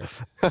lessons here.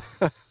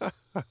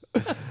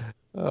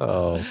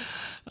 Oh.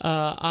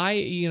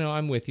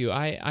 I'm with you.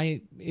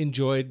 I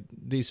enjoyed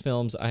these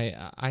films. I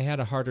had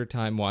a harder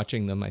time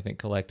watching them, I think,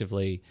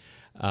 collectively,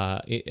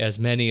 as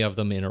many of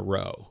them in a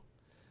row,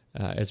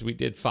 as we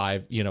did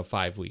 5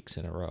 weeks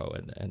in a row,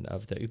 and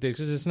because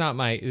this is not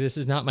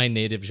my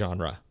native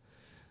genre.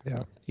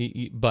 Yeah.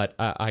 But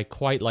I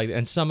quite like,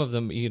 and some of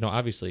them,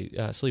 obviously,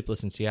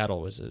 Sleepless in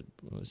Seattle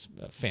was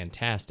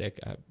fantastic.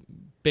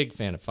 Big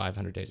fan of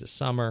 500 Days of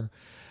Summer.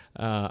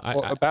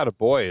 About a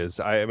Boy is.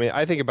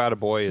 I think About a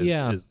Boy is.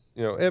 Yeah. Is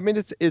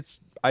it's.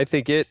 I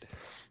think it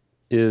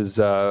is,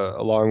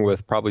 along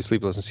with probably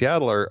Sleepless in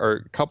Seattle,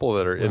 are a couple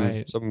that are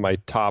in some of my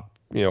top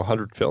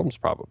 100 films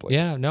probably.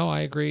 Yeah, no,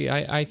 I agree.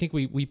 I think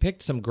we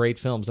picked some great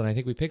films, and I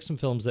think we picked some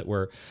films that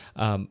were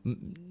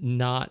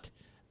not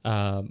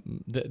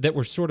that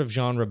were sort of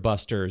genre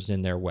busters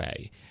in their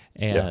way,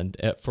 and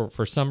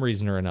for some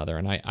reason or another.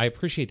 And I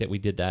appreciate that we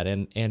did that.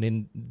 And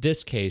in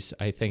this case,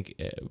 I think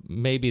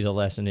maybe the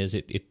lesson is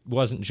it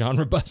wasn't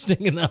genre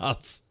busting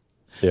enough.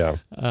 Yeah.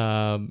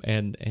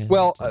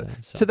 Well,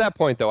 to that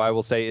point, though, I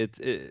will say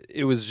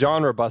it was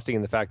genre busting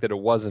in the fact that it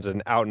wasn't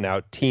an out and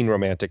out teen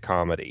romantic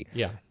comedy.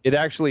 Yeah. It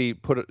actually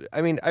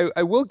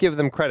I will give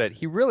them credit.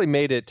 He really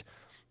made it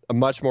a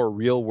much more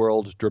real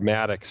world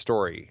dramatic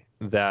story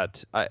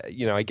that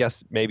I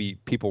guess maybe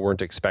people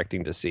weren't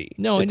expecting to see.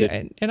 No,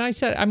 and I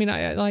said,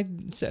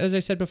 as I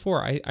said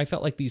before, I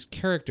felt like these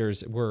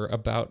characters were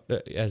about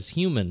as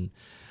human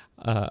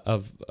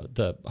of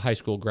the high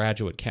school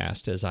graduate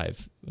cast as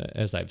I've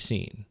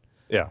seen.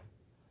 Yeah.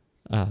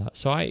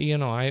 So I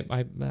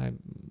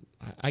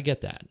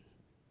get that.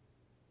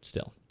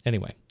 Still,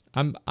 anyway,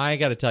 I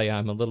got to tell you,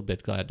 I'm a little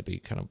bit glad to be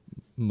kind of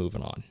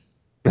moving on.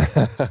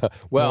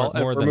 Well,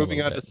 more we're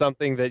moving on to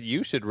something that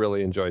you should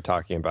really enjoy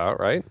talking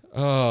about, right?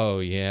 Oh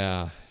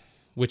yeah,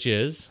 which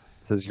is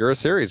this is your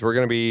series. We're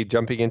going to be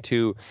jumping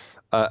into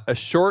a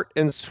short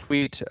and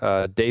sweet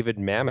David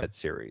Mamet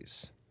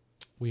series.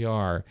 We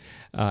are,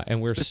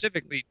 and we're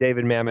specifically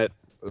David Mamet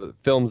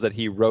films that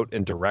he wrote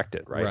and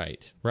directed,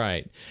 right?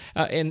 Right.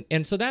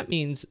 And so that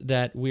means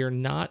that we're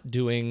not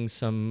doing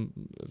some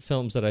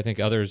films that I think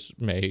others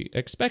may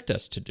expect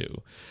us to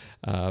do.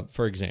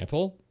 For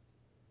example,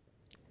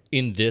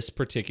 in this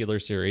particular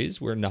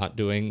series, we're not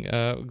doing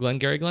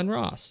Glengarry Glen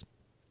Ross.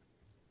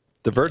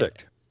 The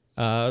Verdict.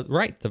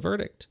 Right, The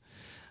Verdict.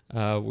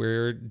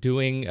 We're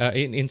doing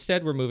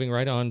instead. We're moving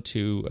right on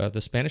to The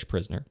Spanish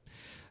Prisoner,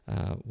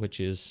 which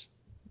is.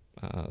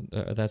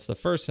 That's the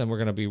first, and we're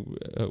going to be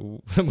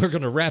we're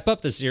going to wrap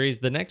up the series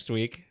the next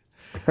week.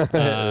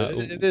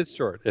 It is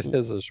short. It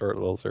is a short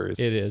little series.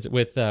 It is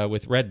with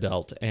Red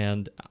Belt,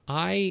 and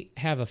I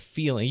have a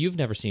feeling you've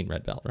never seen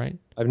Red Belt, right?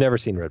 I've never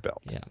seen Red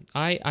Belt. Yeah,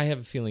 I have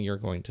a feeling you're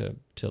going to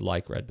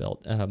like Red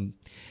Belt.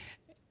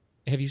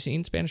 Have you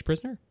seen Spanish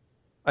Prisoner?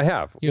 I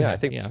have. I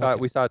think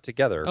we saw it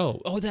together.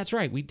 Oh, that's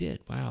right, we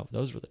did. Wow,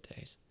 those were the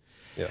days.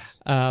 Yes.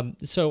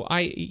 So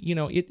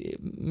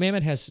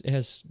Mamet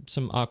has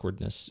some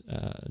awkwardness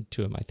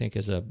to him, I think,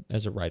 as a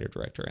writer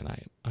director, and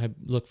I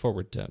look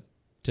forward to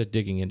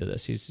digging into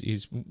this.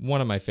 He's one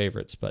of my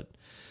favorites, but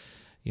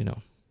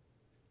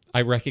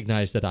I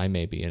recognize that I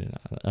may be in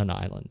an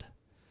island.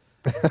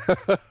 I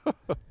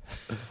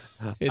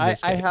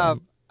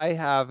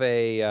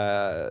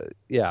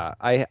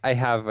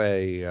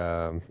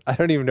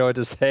don't even know what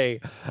to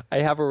say. I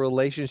have a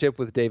relationship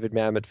with David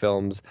Mamet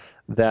films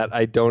that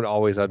I don't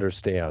always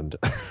understand.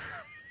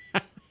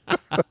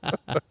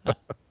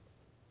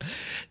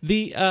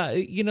 The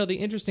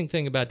interesting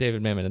thing about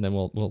David Mamet, and then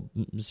we'll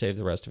save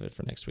the rest of it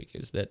for next week,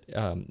 is that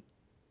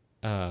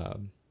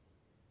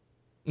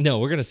no,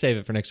 we're going to save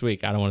it for next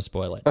week. I don't want to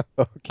spoil it.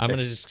 Okay. I'm going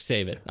to just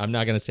save it. I'm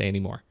not going to say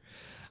any more.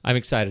 I'm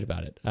excited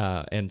about it,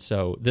 and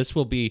so this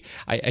will be.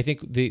 I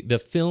think the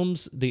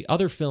films, the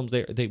other films,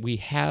 we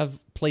have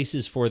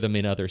places for them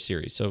in other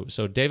series.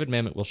 So David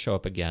Mamet will show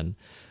up again.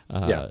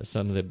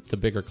 Some of the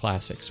bigger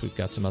classics. We've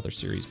got some other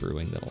series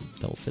brewing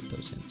that'll fit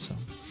those in. So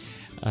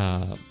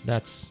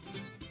that's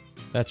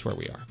where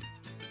we are.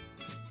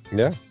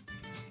 Yeah,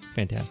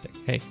 fantastic.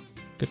 Hey,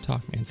 good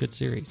talk, man. Good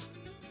series.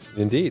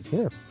 Indeed.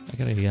 Yeah. I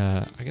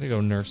gotta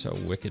go nurse a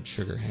wicked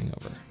sugar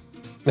hangover.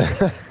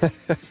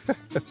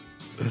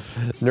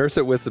 Nurse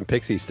it with some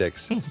pixie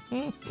sticks.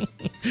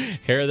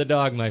 Hair of the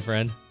dog, my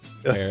friend.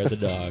 Hair of the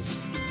dog.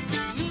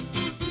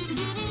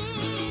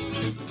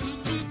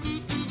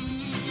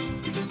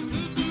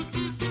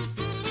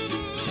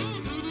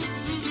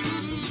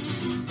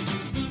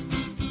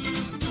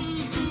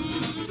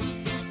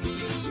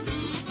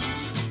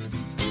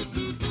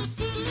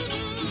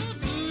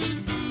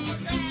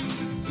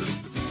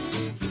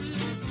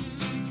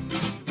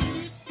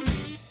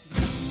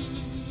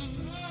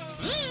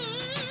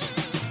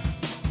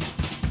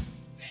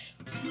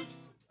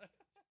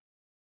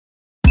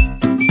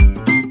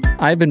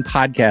 I've been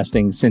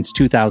podcasting since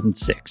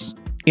 2006.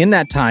 In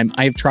that time,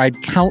 I've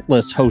tried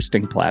countless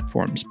hosting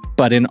platforms.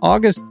 But in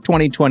August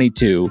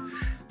 2022,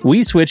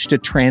 we switched to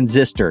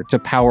Transistor to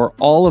power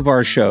all of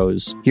our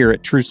shows here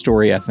at True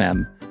Story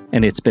FM,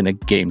 and it's been a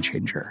game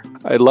changer.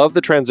 I love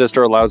the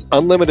Transistor allows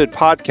unlimited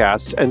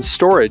podcasts and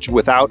storage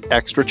without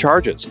extra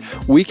charges.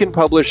 We can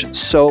publish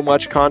so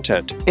much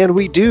content, and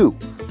we do.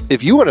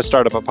 If you want to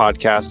start up a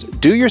podcast,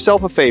 do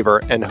yourself a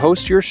favor and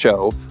host your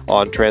show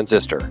on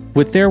Transistor.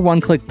 With their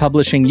one-click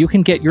publishing, you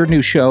can get your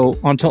new show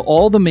onto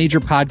all the major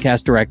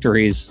podcast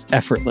directories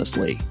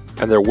effortlessly.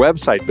 And their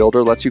website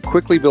builder lets you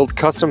quickly build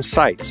custom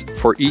sites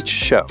for each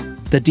show.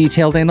 The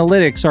detailed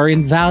analytics are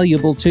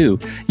invaluable too.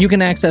 You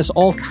can access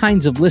all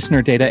kinds of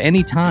listener data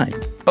anytime.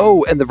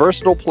 Oh, and the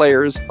versatile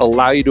players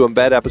allow you to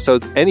embed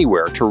episodes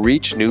anywhere to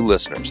reach new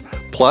listeners.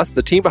 Plus,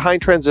 the team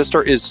behind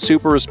Transistor is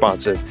super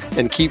responsive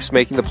and keeps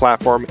making the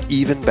platform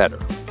even better.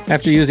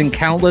 After using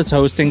countless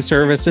hosting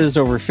services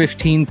over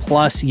 15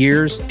 plus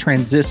years,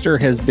 Transistor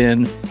has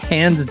been,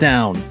 hands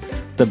down,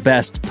 the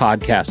best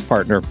podcast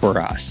partner for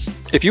us.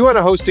 If you want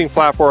a hosting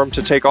platform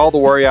to take all the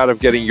worry out of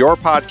getting your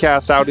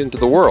podcasts out into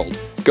the world,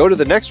 go to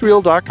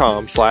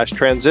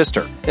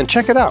thenextreel.com/transistor and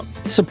check it out.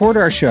 Support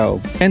our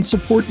show and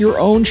support your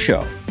own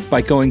show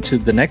by going to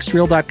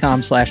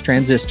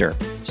thenextreel.com/transistor.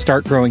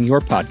 Start growing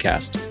your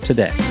podcast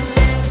today.